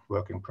a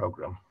working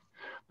program.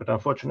 But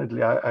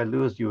unfortunately, I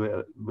lose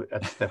you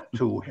at step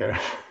 2 here.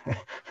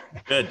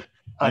 Good.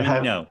 I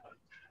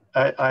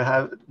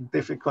have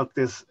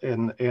difficulties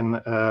in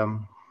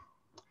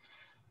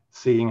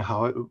seeing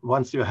how,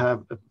 once you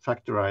have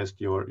factorized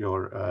your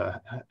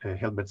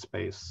Hilbert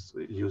space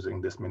using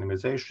this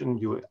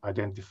minimization, you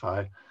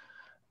identify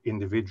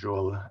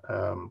individual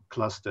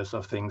clusters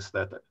of things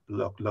that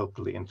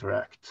locally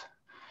interact.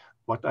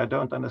 What I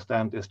don't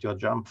understand is your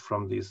jump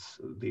from these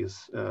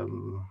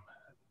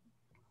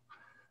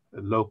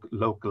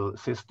local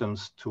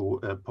systems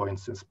to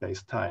points in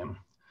space-time,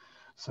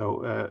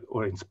 so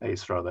or in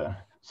space rather.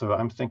 So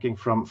I'm thinking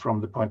from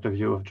the point of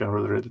view of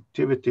general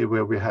relativity,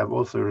 where we have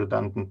also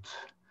redundant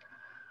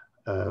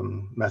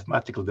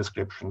mathematical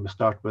description. We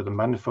start with the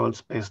manifold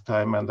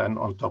space-time, and then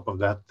on top of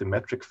that the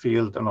metric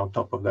field, and on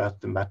top of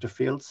that the matter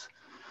fields.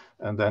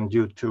 And then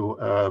due to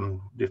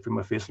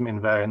diffeomorphism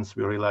invariance,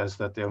 we realize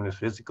that the only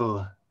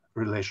physical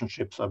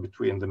relationships are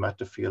between the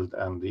matter field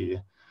and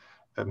the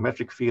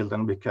metric field,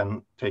 and we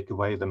can take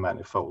away the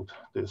manifold.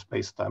 The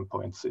space-time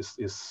points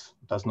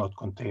does not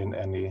contain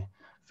any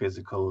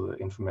physical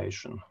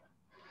information.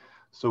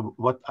 So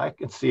what I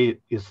can see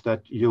is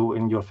that you,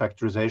 in your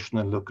factorization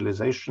and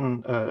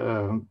localization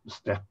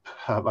step,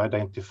 have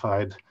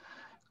identified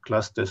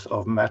clusters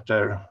of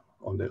matter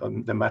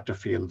on the matter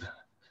field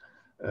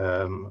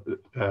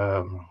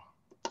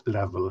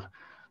level,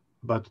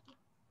 but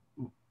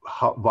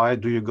why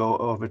do you go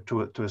over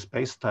to a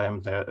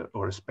space-time there,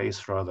 or a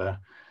space rather,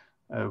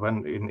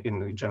 when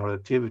in general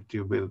relativity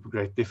with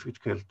great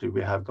difficulty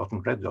we have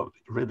gotten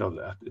rid of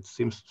that? It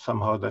seems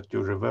somehow that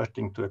you're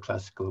reverting to a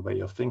classical way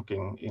of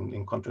thinking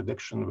in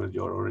contradiction with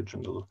your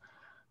original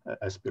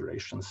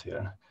aspirations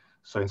here.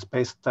 So in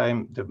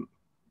space-time, the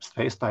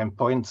space-time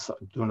points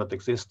do not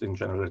exist in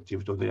general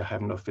relativity, they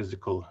have no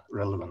physical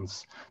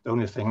relevance. The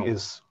only thing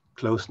is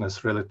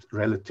closeness,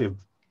 relative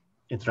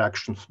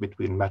interactions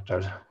between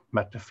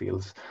matter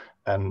fields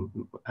and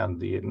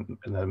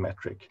the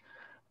metric.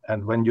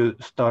 And when you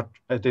start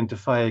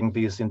identifying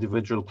these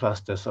individual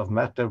clusters of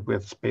matter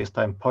with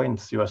space-time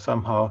points, you are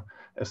somehow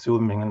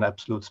assuming an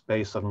absolute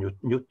space of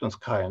Newton's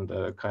kind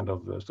of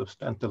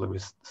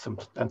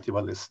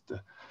substantivalist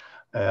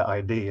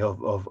idea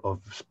of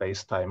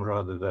space-time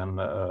rather than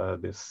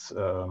this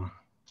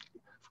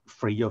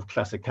free of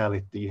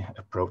classicality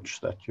approach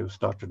that you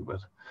started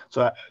with.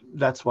 So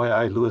that's why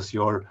I lose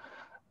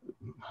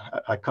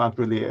I can't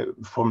really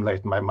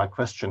formulate my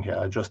question here.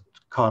 I just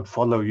can't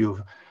follow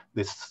you,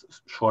 this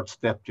short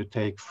step you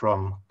take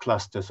from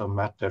clusters of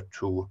matter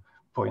to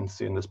points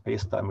in the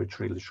space-time, which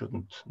really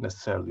shouldn't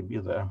necessarily be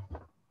there.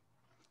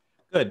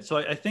 Good. So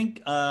I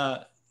think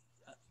I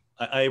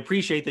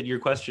appreciate that your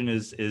question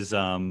is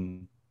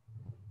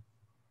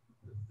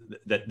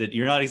that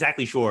you're not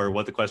exactly sure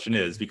what the question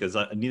is, because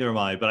neither am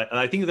I. But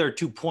I think there are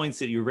 2 points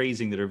that you're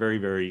raising that are very,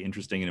 very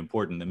interesting and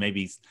important, and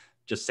maybe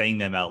just saying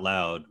them out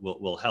loud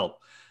will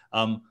help.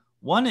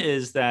 One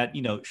is that,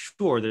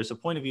 sure, there's a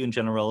point of view in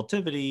general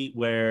relativity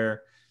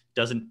where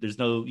there's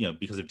no,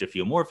 because of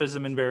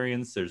diffeomorphism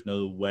invariance, there's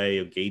no way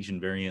of gauge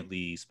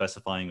invariantly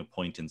specifying a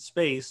point in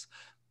space.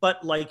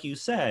 But like you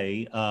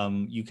say,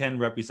 you can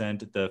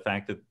represent the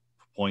fact that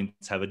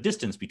points have a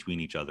distance between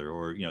each other,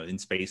 or in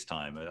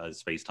space-time, a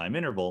space-time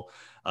interval,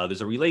 there's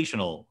a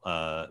relational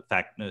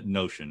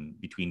notion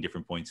between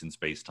different points in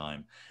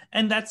space-time.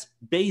 And that's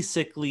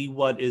basically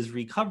what is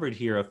recovered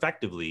here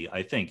effectively,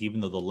 I think,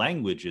 even though the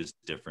language is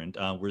different.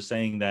 We're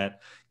saying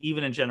that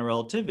even in general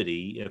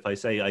relativity, if I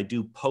say I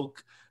do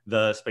poke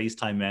the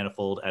space-time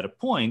manifold at a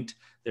point,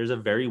 there's a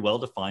very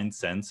well-defined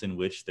sense in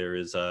which there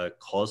is a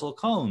causal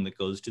cone that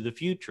goes to the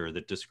future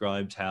that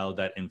describes how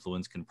that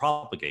influence can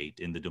propagate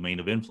in the domain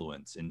of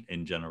influence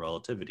in general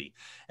relativity.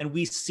 And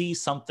we see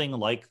something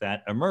like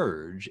that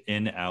emerge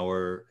in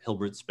our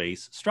Hilbert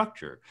space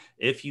structure.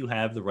 If you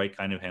have the right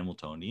kind of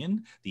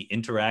Hamiltonian, the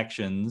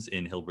interactions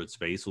in Hilbert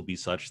space will be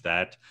such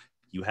that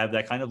you have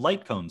that kind of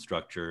light cone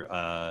structure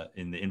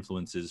in the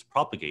influences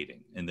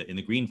propagating in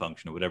the green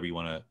function, or whatever you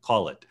want to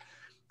call it.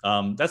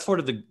 That's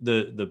sort of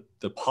the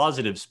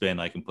positive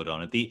spin I can put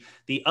on it.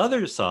 The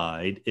other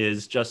side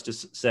is just to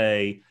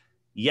say,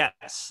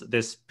 yes,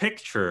 this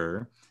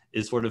picture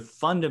is sort of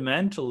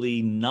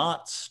fundamentally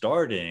not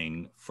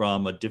starting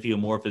from a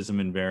diffeomorphism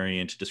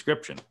invariant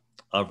description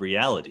of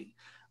reality.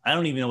 I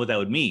don't even know what that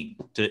would mean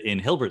in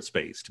Hilbert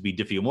space to be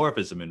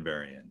diffeomorphism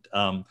invariant.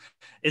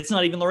 It's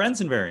not even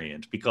Lorentz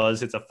invariant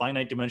because it's a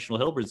finite dimensional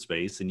Hilbert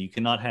space, and you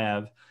cannot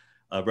have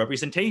a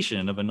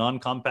representation of a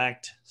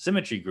non-compact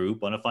symmetry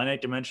group on a finite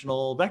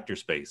dimensional vector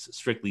space,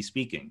 strictly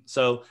speaking.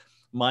 So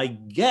my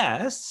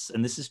guess,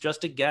 and this is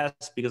just a guess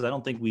because I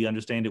don't think we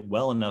understand it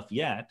well enough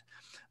yet,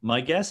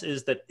 my guess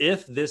is that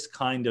if this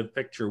kind of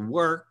picture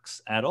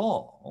works at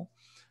all,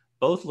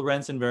 both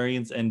Lorentz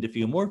invariance and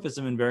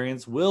diffeomorphism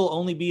invariance will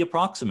only be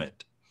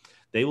approximate.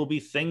 They will be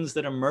things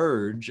that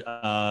emerge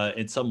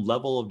in some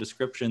level of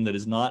description that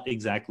is not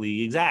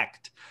exactly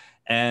exact.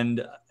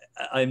 And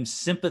I'm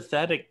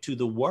sympathetic to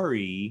the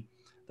worry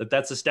that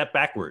that's a step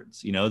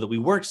backwards, that we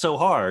worked so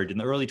hard in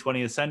the early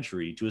 20th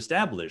century to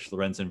establish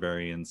Lorentz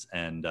invariance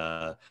and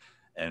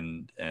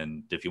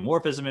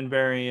diffeomorphism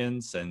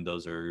invariance, and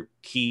those are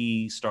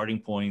key starting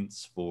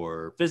points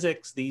for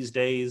physics these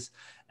days.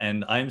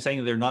 And I'm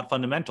saying they're not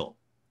fundamental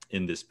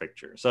in this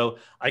picture. So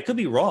I could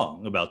be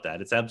wrong about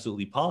that. It's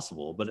absolutely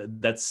possible,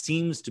 but that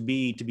seems to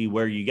be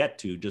where you get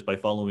to just by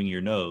following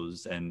your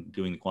nose and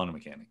doing the quantum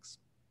mechanics.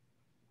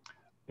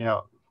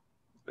 Yeah.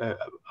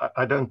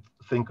 I don't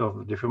think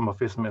of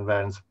diffeomorphism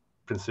invariance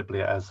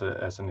principally as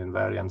an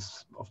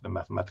invariance of the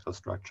mathematical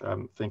structure.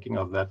 I'm thinking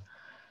of that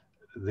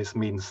this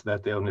means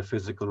that the only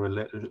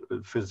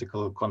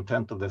physical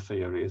content of the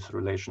theory is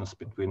relations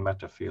between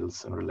matter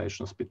fields and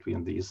relations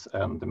between these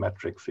and the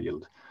metric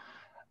field.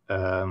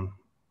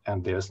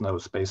 And there's no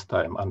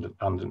space-time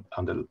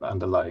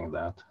underlying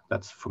that.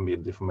 That's, for me,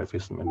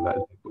 diffeomorphism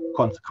invariance,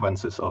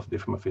 consequences of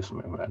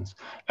diffeomorphism invariance.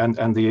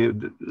 And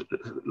the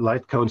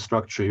light cone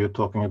structure you're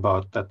talking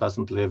about, that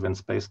doesn't live in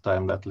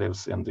space-time, that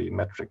lives in the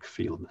metric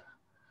field.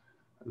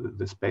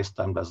 The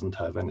space-time doesn't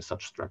have any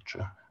such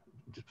structure.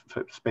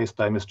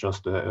 Space-time is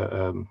just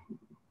a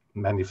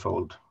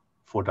manifold,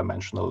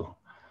 four-dimensional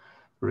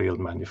real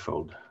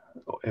manifold.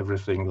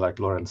 Everything like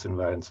Lorentz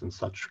invariance and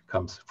such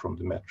comes from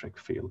the metric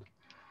field.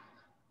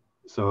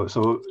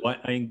 So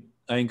I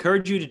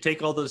encourage you to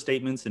take all those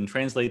statements and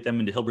translate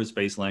them into Hilbert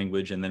space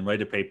language, and then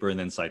write a paper and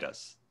then cite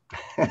us.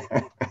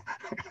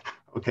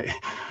 Okay,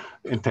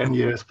 in 10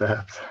 years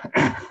perhaps.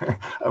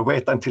 I'll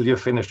wait until you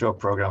finish your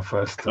program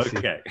first.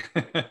 Okay.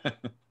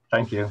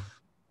 Thank you.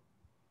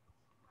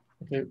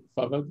 Okay,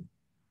 Favad.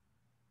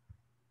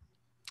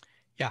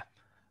 Yeah,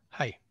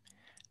 hi.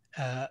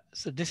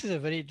 So this is a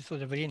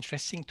very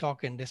interesting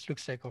talk, and this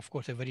looks like, of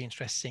course, a very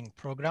interesting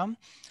program.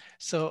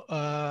 So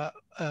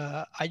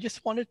I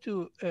just wanted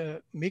to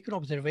make an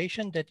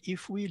observation that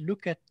if we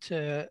look at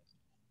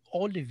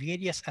all the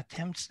various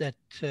attempts that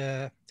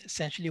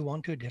essentially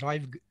want to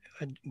derive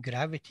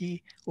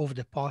gravity over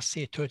the past,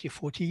 say, 30,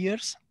 40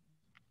 years,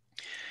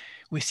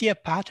 we see a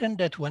pattern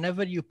that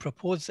whenever you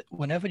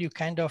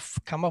kind of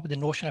come up with the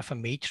notion of a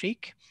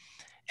matrix,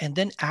 and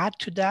then add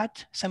to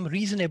that some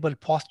reasonable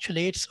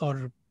postulates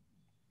or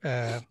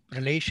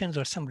relations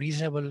or some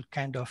reasonable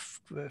kind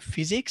of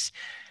physics,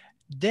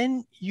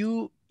 then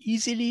you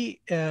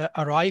easily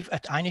arrive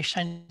at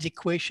Einstein's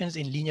equations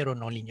in linear or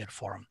nonlinear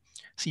form.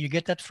 So you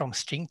get that from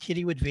string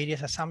theory with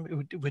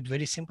with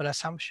very simple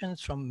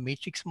assumptions, from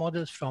matrix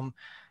models, from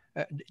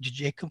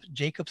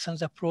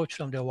Jacobson's approach,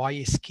 from the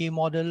YSK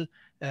model,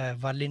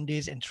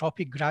 Verlinde's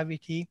entropic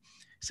gravity.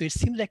 So it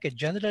seems like a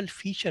general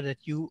feature that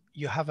you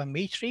have a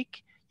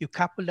matrix, you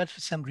couple that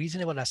with some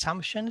reasonable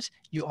assumptions,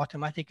 you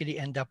automatically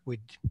end up with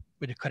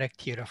the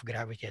correct theory of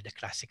gravity at the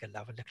classical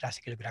level, the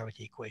classical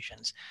gravity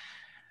equations.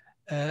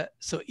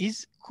 So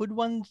could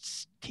one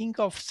think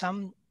of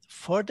some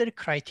further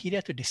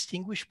criteria to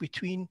distinguish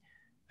between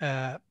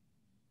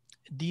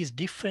these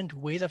different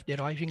ways of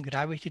deriving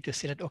gravity to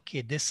say that,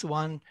 okay, this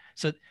one,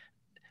 so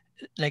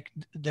like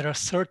there are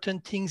certain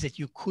things that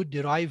you could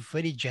derive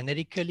very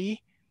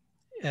generically,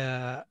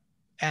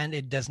 and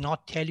it does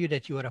not tell you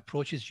that your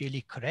approach is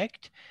really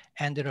correct.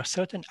 And there are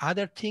certain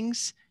other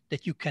things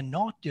that you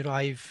cannot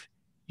derive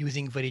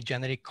using very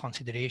generic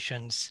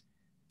considerations.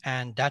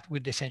 And that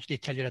would essentially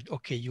tell you that,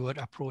 okay, your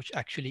approach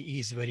actually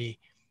is very,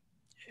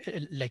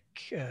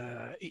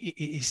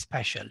 is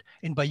special.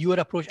 And by your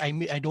approach,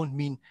 I don't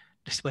mean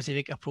the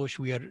specific approach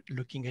we are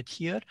looking at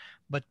here,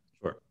 but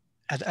sure,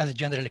 as a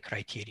general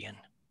criterion.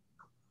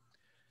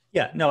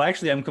 Yeah, no,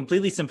 actually, I'm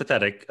completely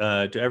sympathetic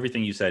to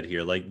everything you said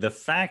here. Like the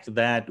fact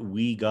that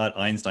we got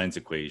Einstein's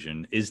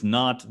equation is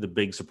not the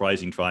big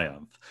surprising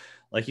triumph.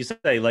 Like you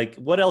say, like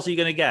what else are you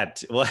going to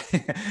get? Well,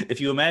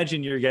 if you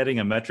imagine you're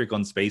getting a metric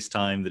on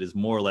space-time that is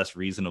more or less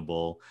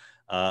reasonable,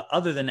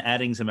 other than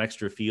adding some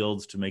extra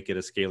fields to make it a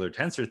scalar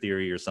tensor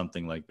theory or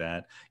something like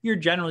that, you're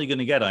generally going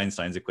to get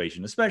Einstein's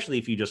equation, especially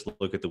if you just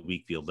look at the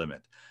weak field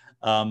limit.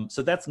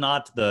 So that's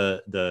not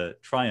the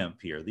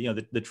triumph here.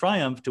 The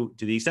triumph, to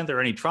the extent there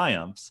are any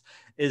triumphs,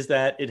 is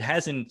that it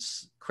hasn't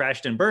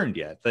crashed and burned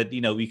yet. That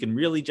we can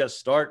really just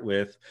start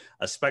with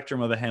a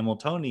spectrum of a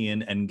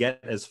Hamiltonian and get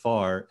as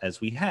far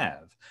as we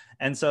have.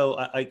 And so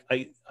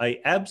I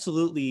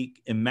absolutely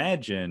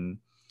imagine.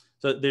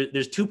 So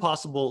there's two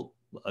possible.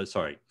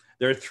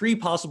 There are three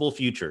possible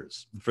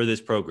futures for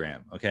this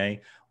program.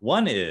 Okay,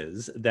 one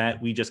is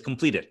that we just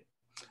complete it.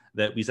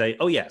 That we say,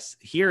 oh yes,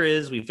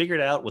 we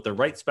figured out what the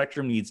right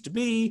spectrum needs to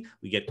be.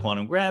 We get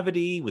quantum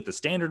gravity with the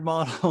standard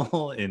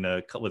model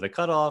with a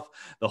cutoff,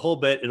 the whole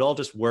bit. It all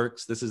just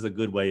works. This is a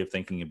good way of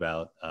thinking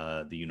about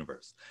the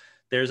universe.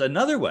 There's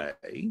another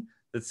way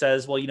that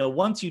says, well,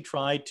 once you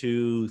try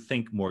to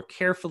think more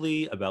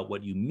carefully about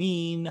what you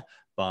mean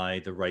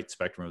by the right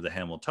spectrum of the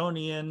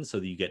Hamiltonian, so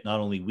that you get not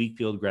only weak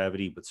field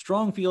gravity, but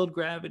strong field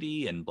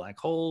gravity and black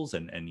holes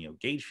and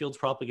gauge fields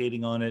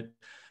propagating on it.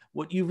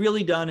 What you've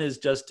really done is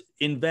just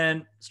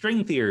invent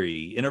string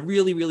theory in a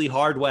really, really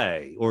hard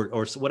way,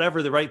 or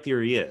whatever the right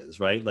theory is,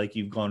 right? Like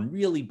you've gone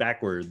really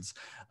backwards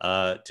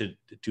to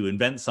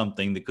invent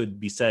something that could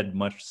be said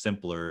much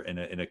simpler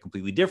in a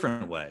completely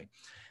different way.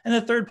 And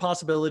the third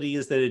possibility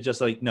is that it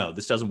just no,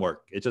 this doesn't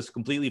work. It just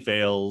completely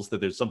fails, that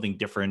there's something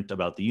different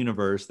about the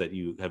universe that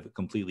you have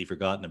completely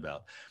forgotten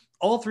about.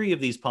 All three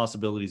of these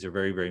possibilities are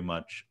very, very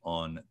much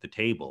on the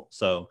table.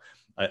 So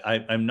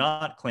I'm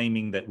not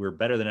claiming that we're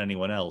better than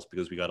anyone else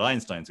because we got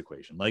Einstein's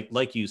equation.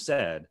 Like you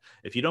said,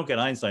 if you don't get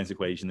Einstein's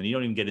equation, then you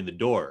don't even get in the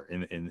door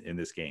in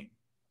this game.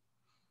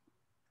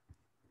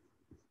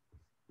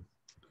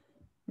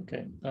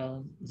 Okay,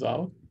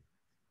 Zhao.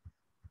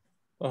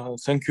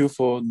 Thank you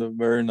for the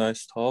very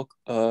nice talk.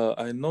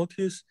 I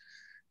noticed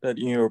that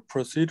in your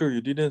procedure,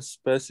 you didn't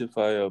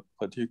specify a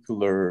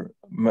particular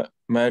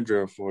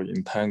measure for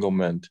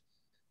entanglement,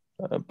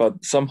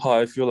 but somehow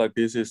I feel like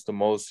this is the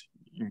most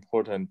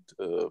important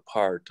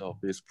part of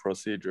this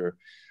procedure.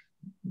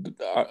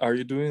 Are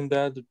you doing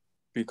that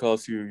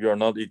because you're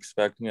not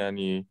expecting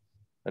any,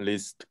 at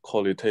least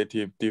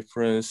qualitative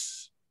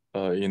difference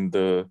in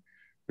the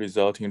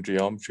resulting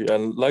geometry?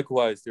 And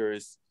likewise,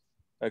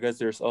 I guess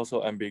there's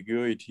also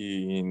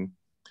ambiguity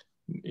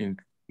in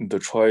the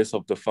choice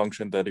of the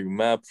function that you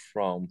map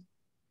from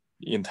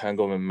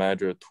entanglement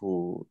measure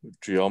to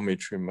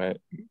geometry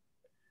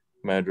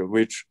measure,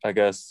 which I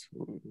guess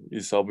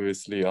is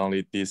obviously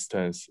only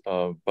distance,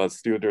 but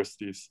still there's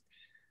this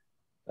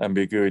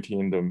ambiguity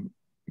in the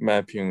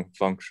mapping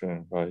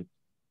function, right?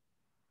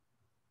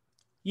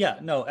 Yeah,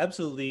 no,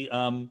 absolutely.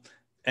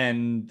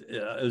 And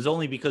it was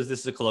only because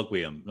this is a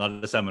colloquium,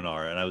 not a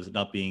seminar, and I was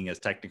not being as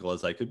technical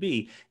as I could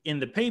be. In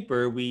the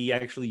paper, we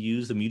actually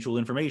use the mutual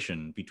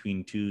information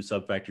between two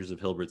subfactors of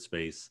Hilbert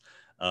space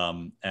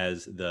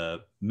as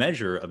the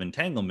measure of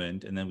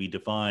entanglement, and then we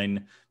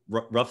define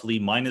roughly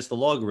minus the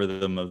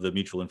logarithm of the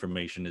mutual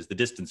information is the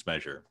distance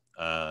measure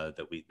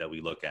that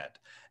we look at.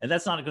 And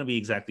that's not going to be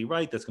exactly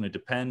right. That's going to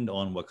depend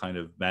on what kind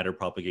of matter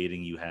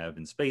propagating you have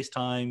in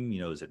space-time.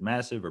 Is it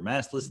massive or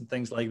massless and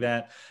things like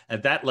that.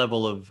 At that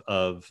level of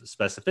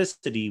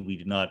specificity, we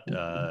did not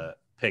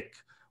pick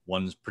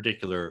one's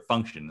particular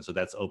function. So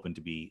that's open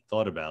to be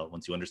thought about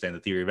once you understand the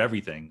theory of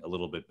everything a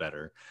little bit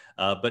better.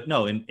 But no,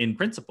 in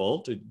principle,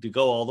 to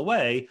go all the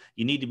way,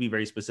 you need to be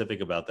very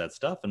specific about that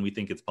stuff. And we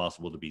think it's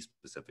possible to be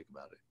specific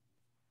about it.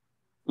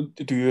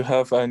 Do you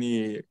have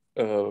any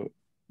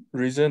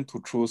reason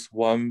to choose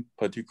one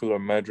particular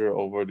measure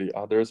over the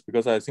others?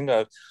 Because I think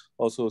I've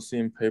also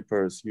seen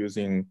papers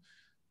using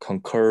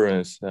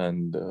concurrence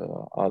and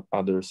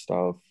other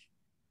stuff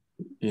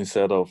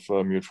instead of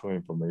mutual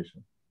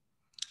information.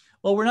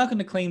 Well, we're not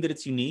going to claim that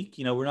it's unique.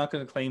 We're not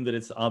going to claim that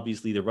it's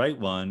obviously the right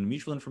one.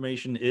 Mutual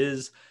information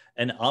is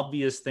an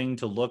obvious thing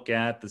to look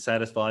at that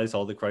satisfies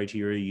all the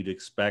criteria you'd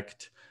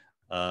expect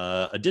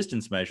a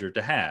distance measure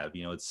to have.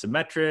 It's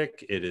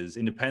symmetric, it is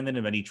independent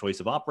of any choice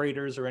of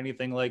operators or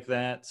anything like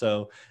that.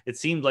 So it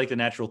seemed like the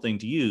natural thing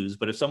to use,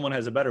 but if someone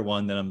has a better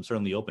one, then I'm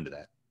certainly open to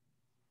that.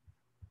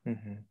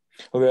 Mm-hmm.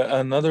 Okay,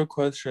 another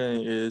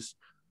question is,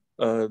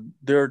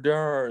 there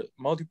are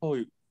multiple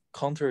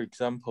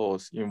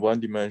counterexamples in one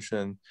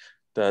dimension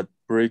that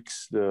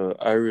breaks the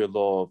area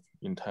law of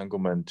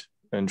entanglement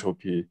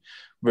entropy,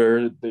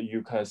 where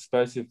you can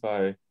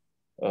specify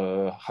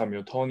a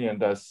Hamiltonian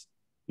that's,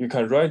 you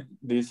can write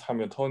this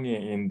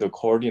Hamiltonian in the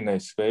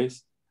coordinate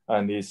space,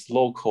 and it's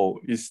local.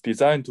 It's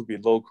designed to be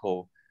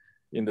local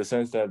in the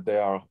sense that they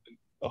are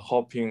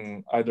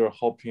either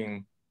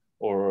hopping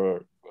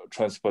or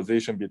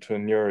transposition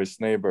between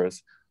nearest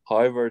neighbors.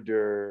 However,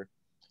 their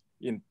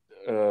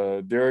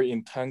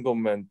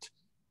entanglement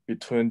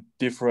between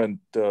different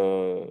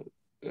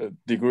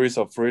degrees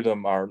of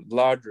freedom are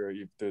larger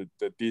if the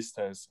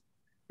distance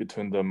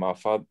between them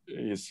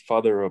is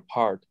farther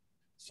apart.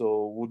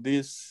 So would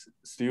this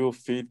still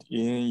fit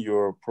in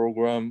your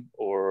program,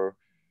 or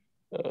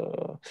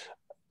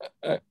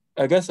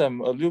I guess I'm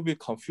a little bit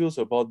confused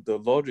about the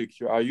logic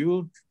here. Are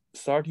you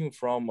starting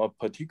from a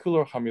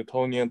particular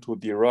Hamiltonian to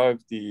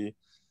derive the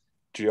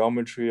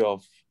geometry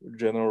of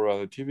general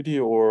relativity,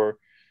 or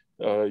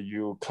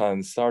you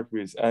can start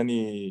with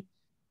any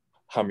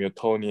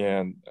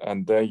Hamiltonian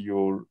and then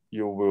you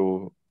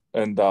will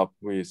end up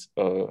with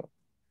a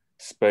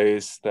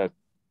space that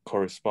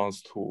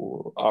corresponds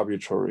to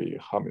arbitrary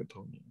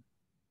Hamiltonian?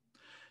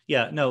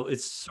 Yeah, no,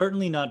 it's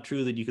certainly not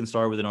true that you can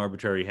start with an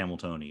arbitrary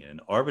Hamiltonian.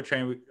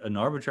 An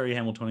arbitrary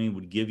Hamiltonian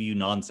would give you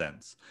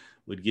nonsense,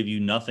 would give you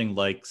nothing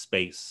like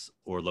space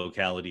or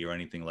locality or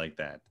anything like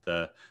that.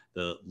 The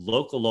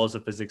local laws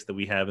of physics that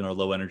we have in our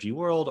low energy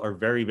world are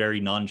very, very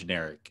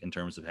non-generic in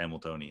terms of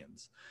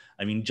Hamiltonians.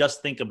 I mean,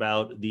 just think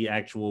about the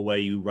actual way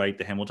you write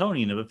the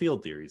Hamiltonian of a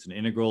field theory. It's an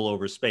integral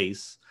over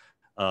space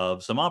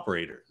of some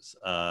operators.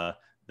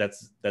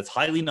 That's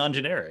highly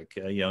non-generic,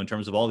 in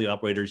terms of all the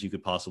operators you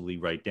could possibly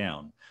write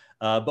down.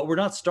 But we're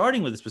not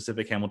starting with a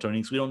specific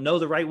Hamiltonian because we don't know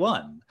the right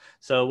one.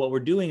 So what we're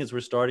doing is we're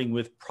starting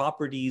with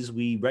properties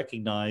we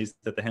recognize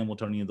that the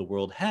Hamiltonian of the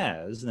world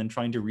has, and then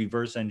trying to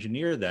reverse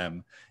engineer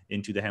them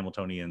into the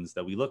Hamiltonians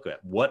that we look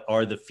at. What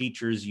are the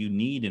features you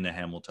need in a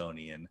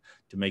Hamiltonian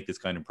to make this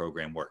kind of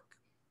program work?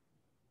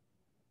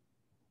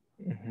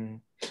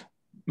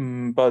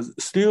 Mm-hmm. But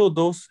still,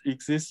 those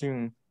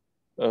existing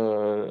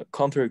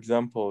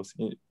counterexamples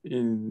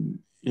in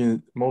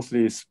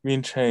mostly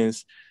spin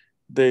chains,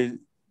 the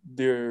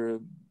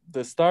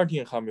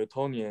starting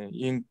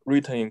Hamiltonian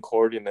written in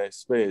coordinate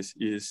space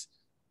is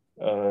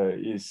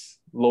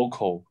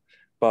local,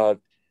 but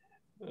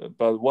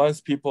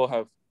once people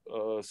have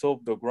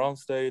solved the ground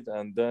state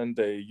and then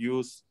they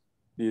use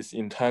this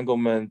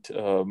entanglement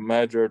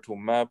measure to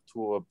map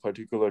to a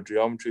particular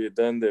geometry,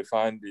 then they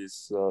find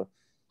this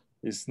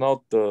it's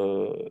not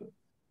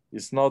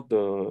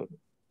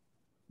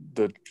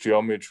the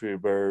geometry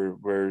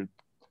where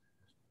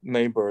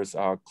neighbors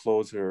are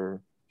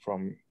closer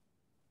from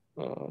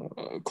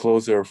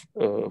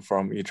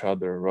each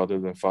other rather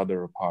than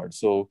farther apart.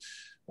 So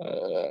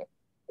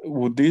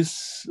would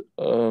this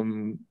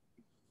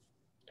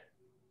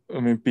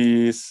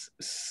be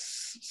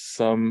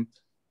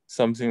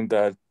something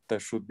that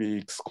should be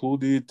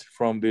excluded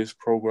from this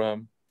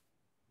program?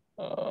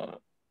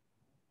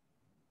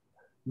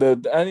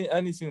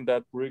 Anything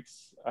that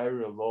breaks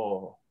area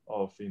law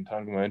of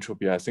entanglement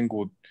entropy, I think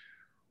would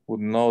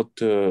not,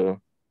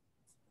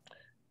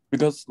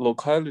 because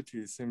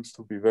locality seems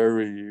to be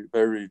very,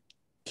 very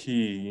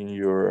key in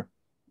your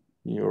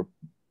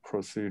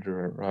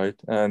procedure, right?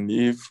 And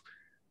if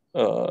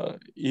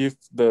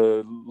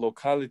the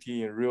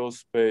locality in real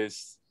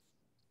space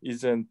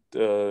isn't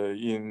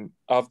in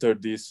after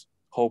this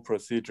whole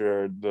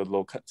procedure, the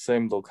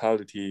same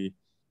locality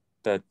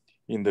that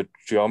in the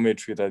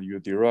geometry that you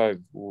derive,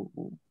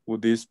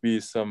 would this be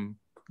some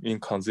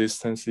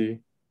inconsistency?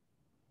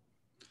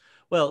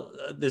 Well,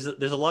 there's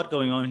a lot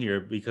going on here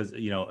because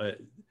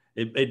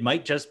it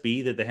might just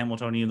be that the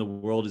Hamiltonian of the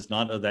world is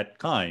not of that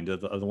kind,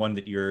 of the one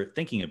that you're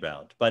thinking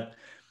about. But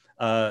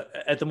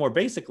at the more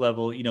basic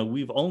level,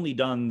 we've only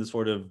done the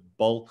sort of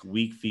bulk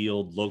weak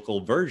field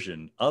local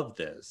version of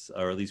this,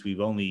 or at least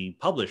we've only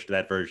published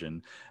that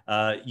version.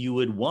 You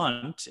would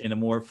want in a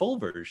more full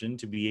version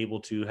to be able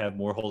to have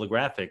more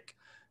holographic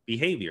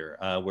behavior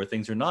where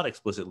things are not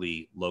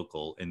explicitly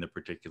local in the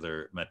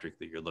particular metric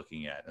that you're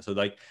looking at. And so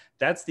like,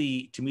 that's to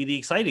me, the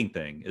exciting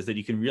thing is that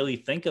you can really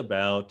think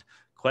about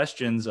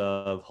questions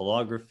of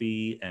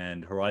holography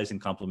and horizon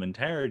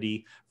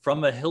complementarity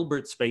from a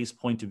Hilbert space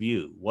point of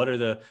view. What are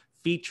the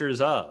features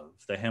of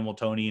the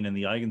Hamiltonian and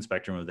the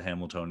eigenspectrum of the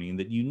Hamiltonian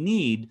that you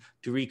need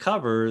to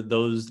recover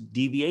those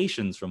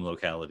deviations from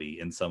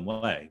locality in some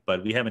way?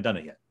 But we haven't done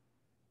it yet.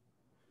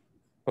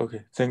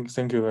 Okay,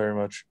 thank you very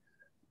much.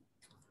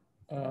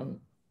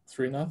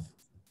 Srinath?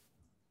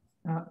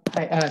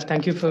 Hi,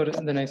 thank you for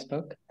the nice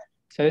talk.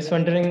 So I was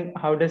wondering,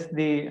 how does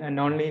the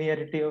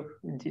nonlinearity of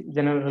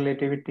general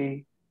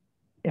relativity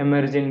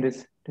emerge in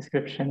this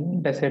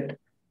description? Does it,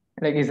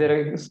 like, is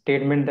there a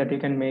statement that you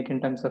can make in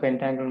terms of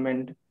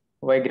entanglement,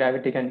 why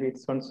gravity can be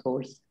its own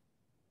source,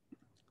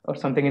 or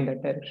something in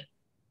that direction?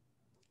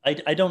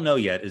 I don't know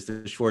yet is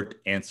the short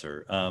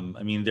answer.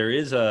 I mean, there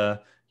is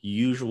a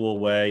usual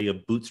way of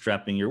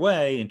bootstrapping your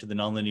way into the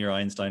nonlinear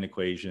Einstein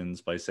equations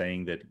by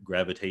saying that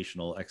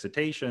gravitational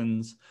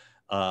excitations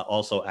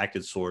also act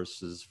as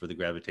sources for the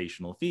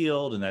gravitational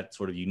field, and that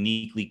sort of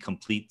uniquely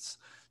completes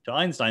to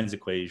Einstein's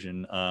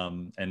equation.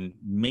 And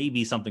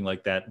maybe something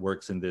like that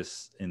works in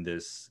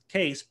this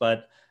case,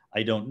 but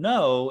I don't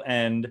know.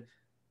 And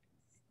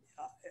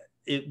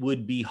it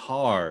would be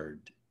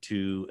hard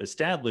to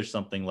establish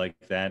something like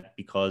that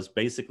because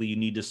basically you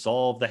need to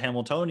solve the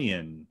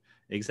Hamiltonian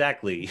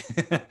exactly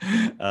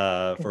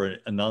for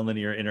a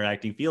nonlinear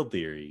interacting field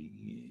theory,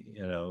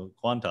 you know,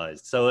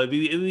 quantized. So it'd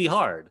be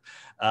hard.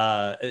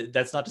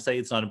 That's not to say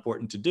it's not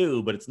important to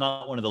do, but it's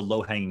not one of the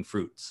low-hanging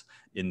fruits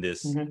in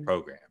this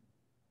program.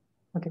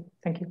 Okay,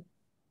 thank you.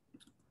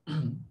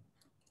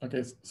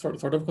 Okay,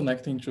 sort of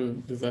connecting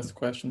to this last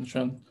question,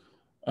 Sean.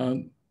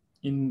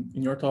 In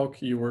your talk,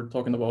 you were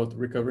talking about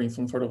recovering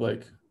some sort of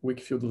like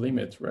weak field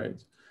limit,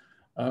 right?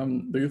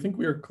 Do you think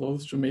we are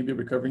close to maybe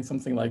recovering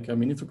something like a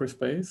mini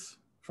superspace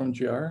from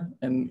GR,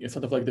 and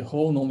instead of like the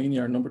whole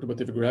nonlinear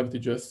non-perturbative gravity,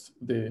 just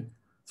the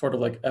sort of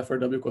like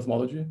FRW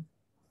cosmology?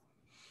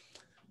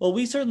 Well,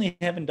 we certainly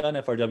haven't done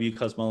FRW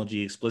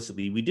cosmology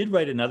explicitly. We did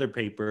write another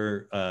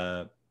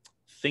paper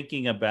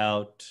thinking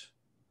about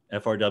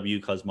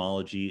FRW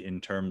cosmology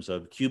in terms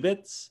of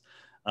qubits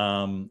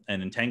and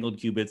entangled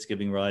qubits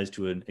giving rise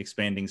to an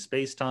expanding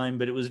space-time,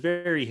 but it was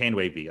very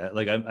hand-wavy.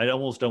 I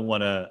almost don't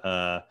want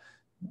to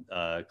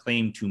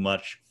claim too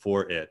much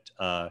for it.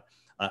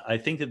 I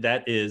think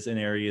that is an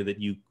area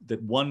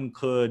that one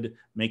could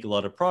make a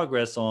lot of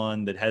progress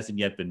on that hasn't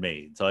yet been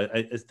made. So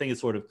I think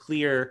it's sort of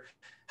clear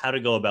how to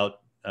go about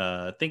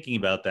thinking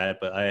about that,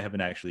 but I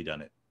haven't actually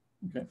done it.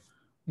 Okay,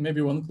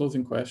 maybe one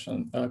closing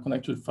question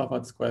connected to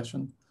Fahad's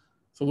question.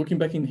 So looking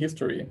back in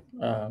history,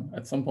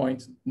 at some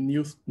point,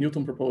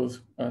 Newton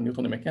proposed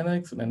Newtonian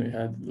mechanics, and then we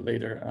had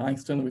later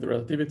Einstein with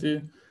relativity,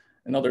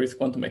 and now there is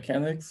quantum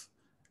mechanics.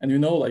 And you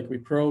know, like we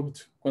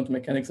probed quantum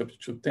mechanics up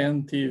to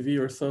 10 TeV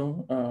or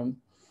so,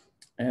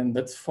 and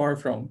that's far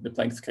from the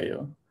Planck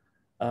scale.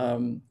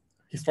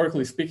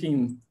 Historically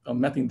speaking,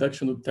 math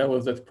induction would tell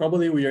us that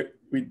probably we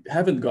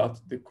haven't got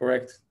the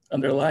correct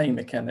underlying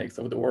mechanics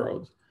of the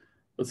world.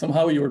 But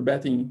somehow you're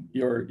betting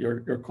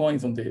your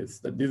coins on this,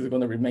 that this is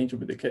going to remain to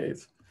be the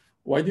case.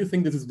 Why do you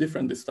think this is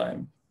different this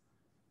time?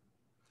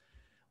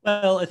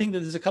 Well, I think that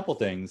there's a couple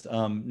things.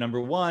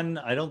 Number one,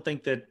 I don't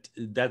think that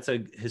that's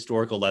a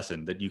historical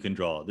lesson that you can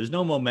draw. There's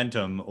no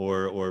momentum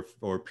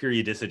or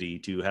periodicity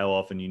to how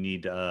often you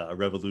need a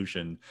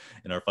revolution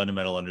in our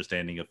fundamental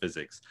understanding of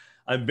physics.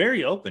 I'm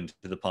very open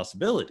to the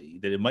possibility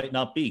that it might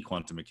not be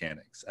quantum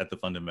mechanics at the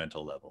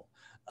fundamental level.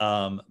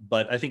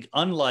 But I think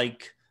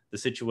unlike the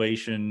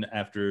situation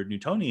after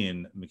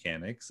Newtonian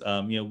mechanics,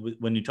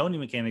 when Newtonian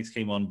mechanics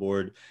came on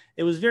board,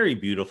 it was very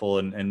beautiful,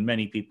 and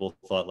many people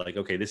thought like,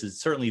 okay, this is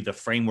certainly the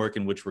framework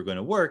in which we're going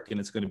to work, and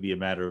it's going to be a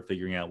matter of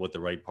figuring out what the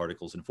right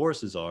particles and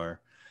forces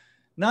are.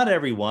 Not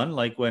everyone,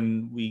 like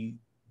when we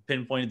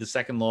pinpointed the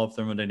second law of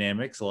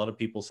thermodynamics, a lot of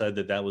people said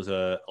that that was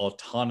an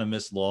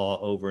autonomous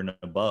law over and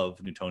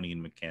above Newtonian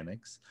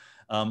mechanics.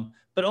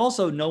 But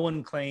also no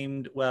one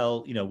claimed,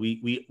 well,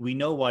 we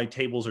know why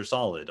tables are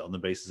solid on the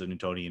basis of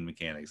Newtonian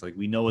mechanics. Like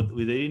they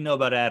didn't know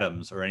about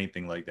atoms or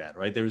anything like that,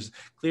 right? There's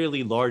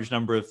clearly a large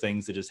number of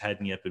things that just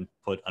hadn't yet been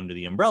put under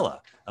the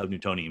umbrella of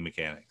Newtonian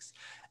mechanics.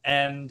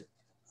 And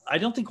I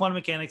don't think quantum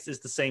mechanics is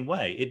the same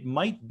way. It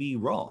might be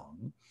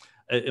wrong.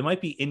 It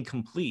might be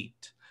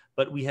incomplete,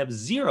 but we have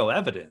zero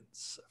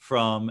evidence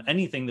from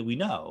anything that we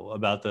know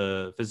about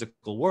the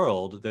physical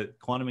world that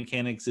quantum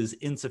mechanics is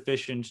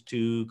insufficient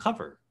to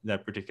cover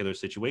that particular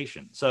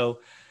situation. So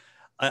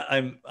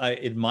I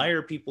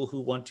admire people who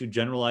want to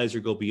generalize or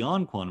go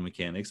beyond quantum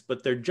mechanics,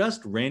 but they're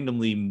just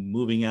randomly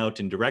moving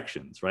out in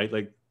directions, right?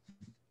 Like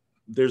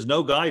there's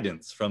no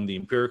guidance from the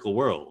empirical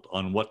world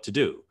on what to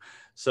do.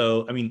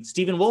 So, I mean,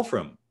 Stephen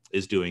Wolfram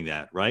is doing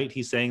that, right?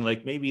 He's saying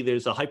like, maybe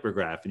there's a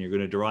hypergraph and you're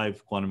going to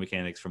derive quantum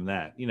mechanics from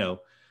that,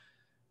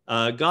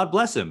 God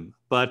bless him.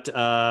 But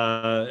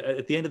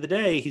at the end of the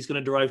day, he's going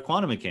to derive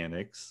quantum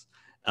mechanics,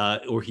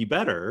 or he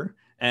better,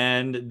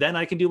 and then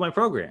I can do my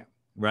program.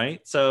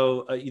 right?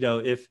 So,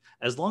 if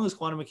as long as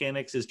quantum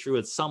mechanics is true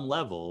at some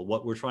level,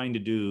 what we're trying to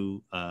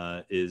do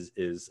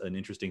is an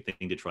interesting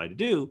thing to try to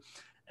do.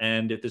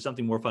 And if there's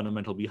something more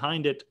fundamental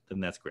behind it, then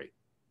that's great.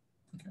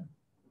 Okay,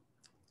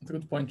 that's a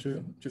good point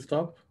to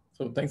stop.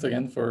 So thanks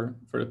again for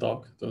the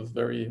talk. It was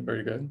very,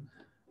 very good.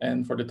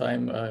 And for the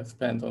time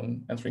spent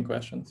on answering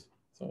questions.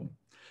 So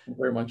thank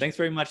you very much. Thanks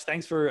very much.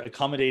 Thanks for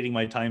accommodating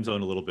my time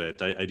zone a little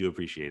bit. I do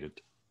appreciate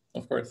it.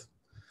 Of course.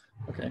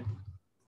 Okay.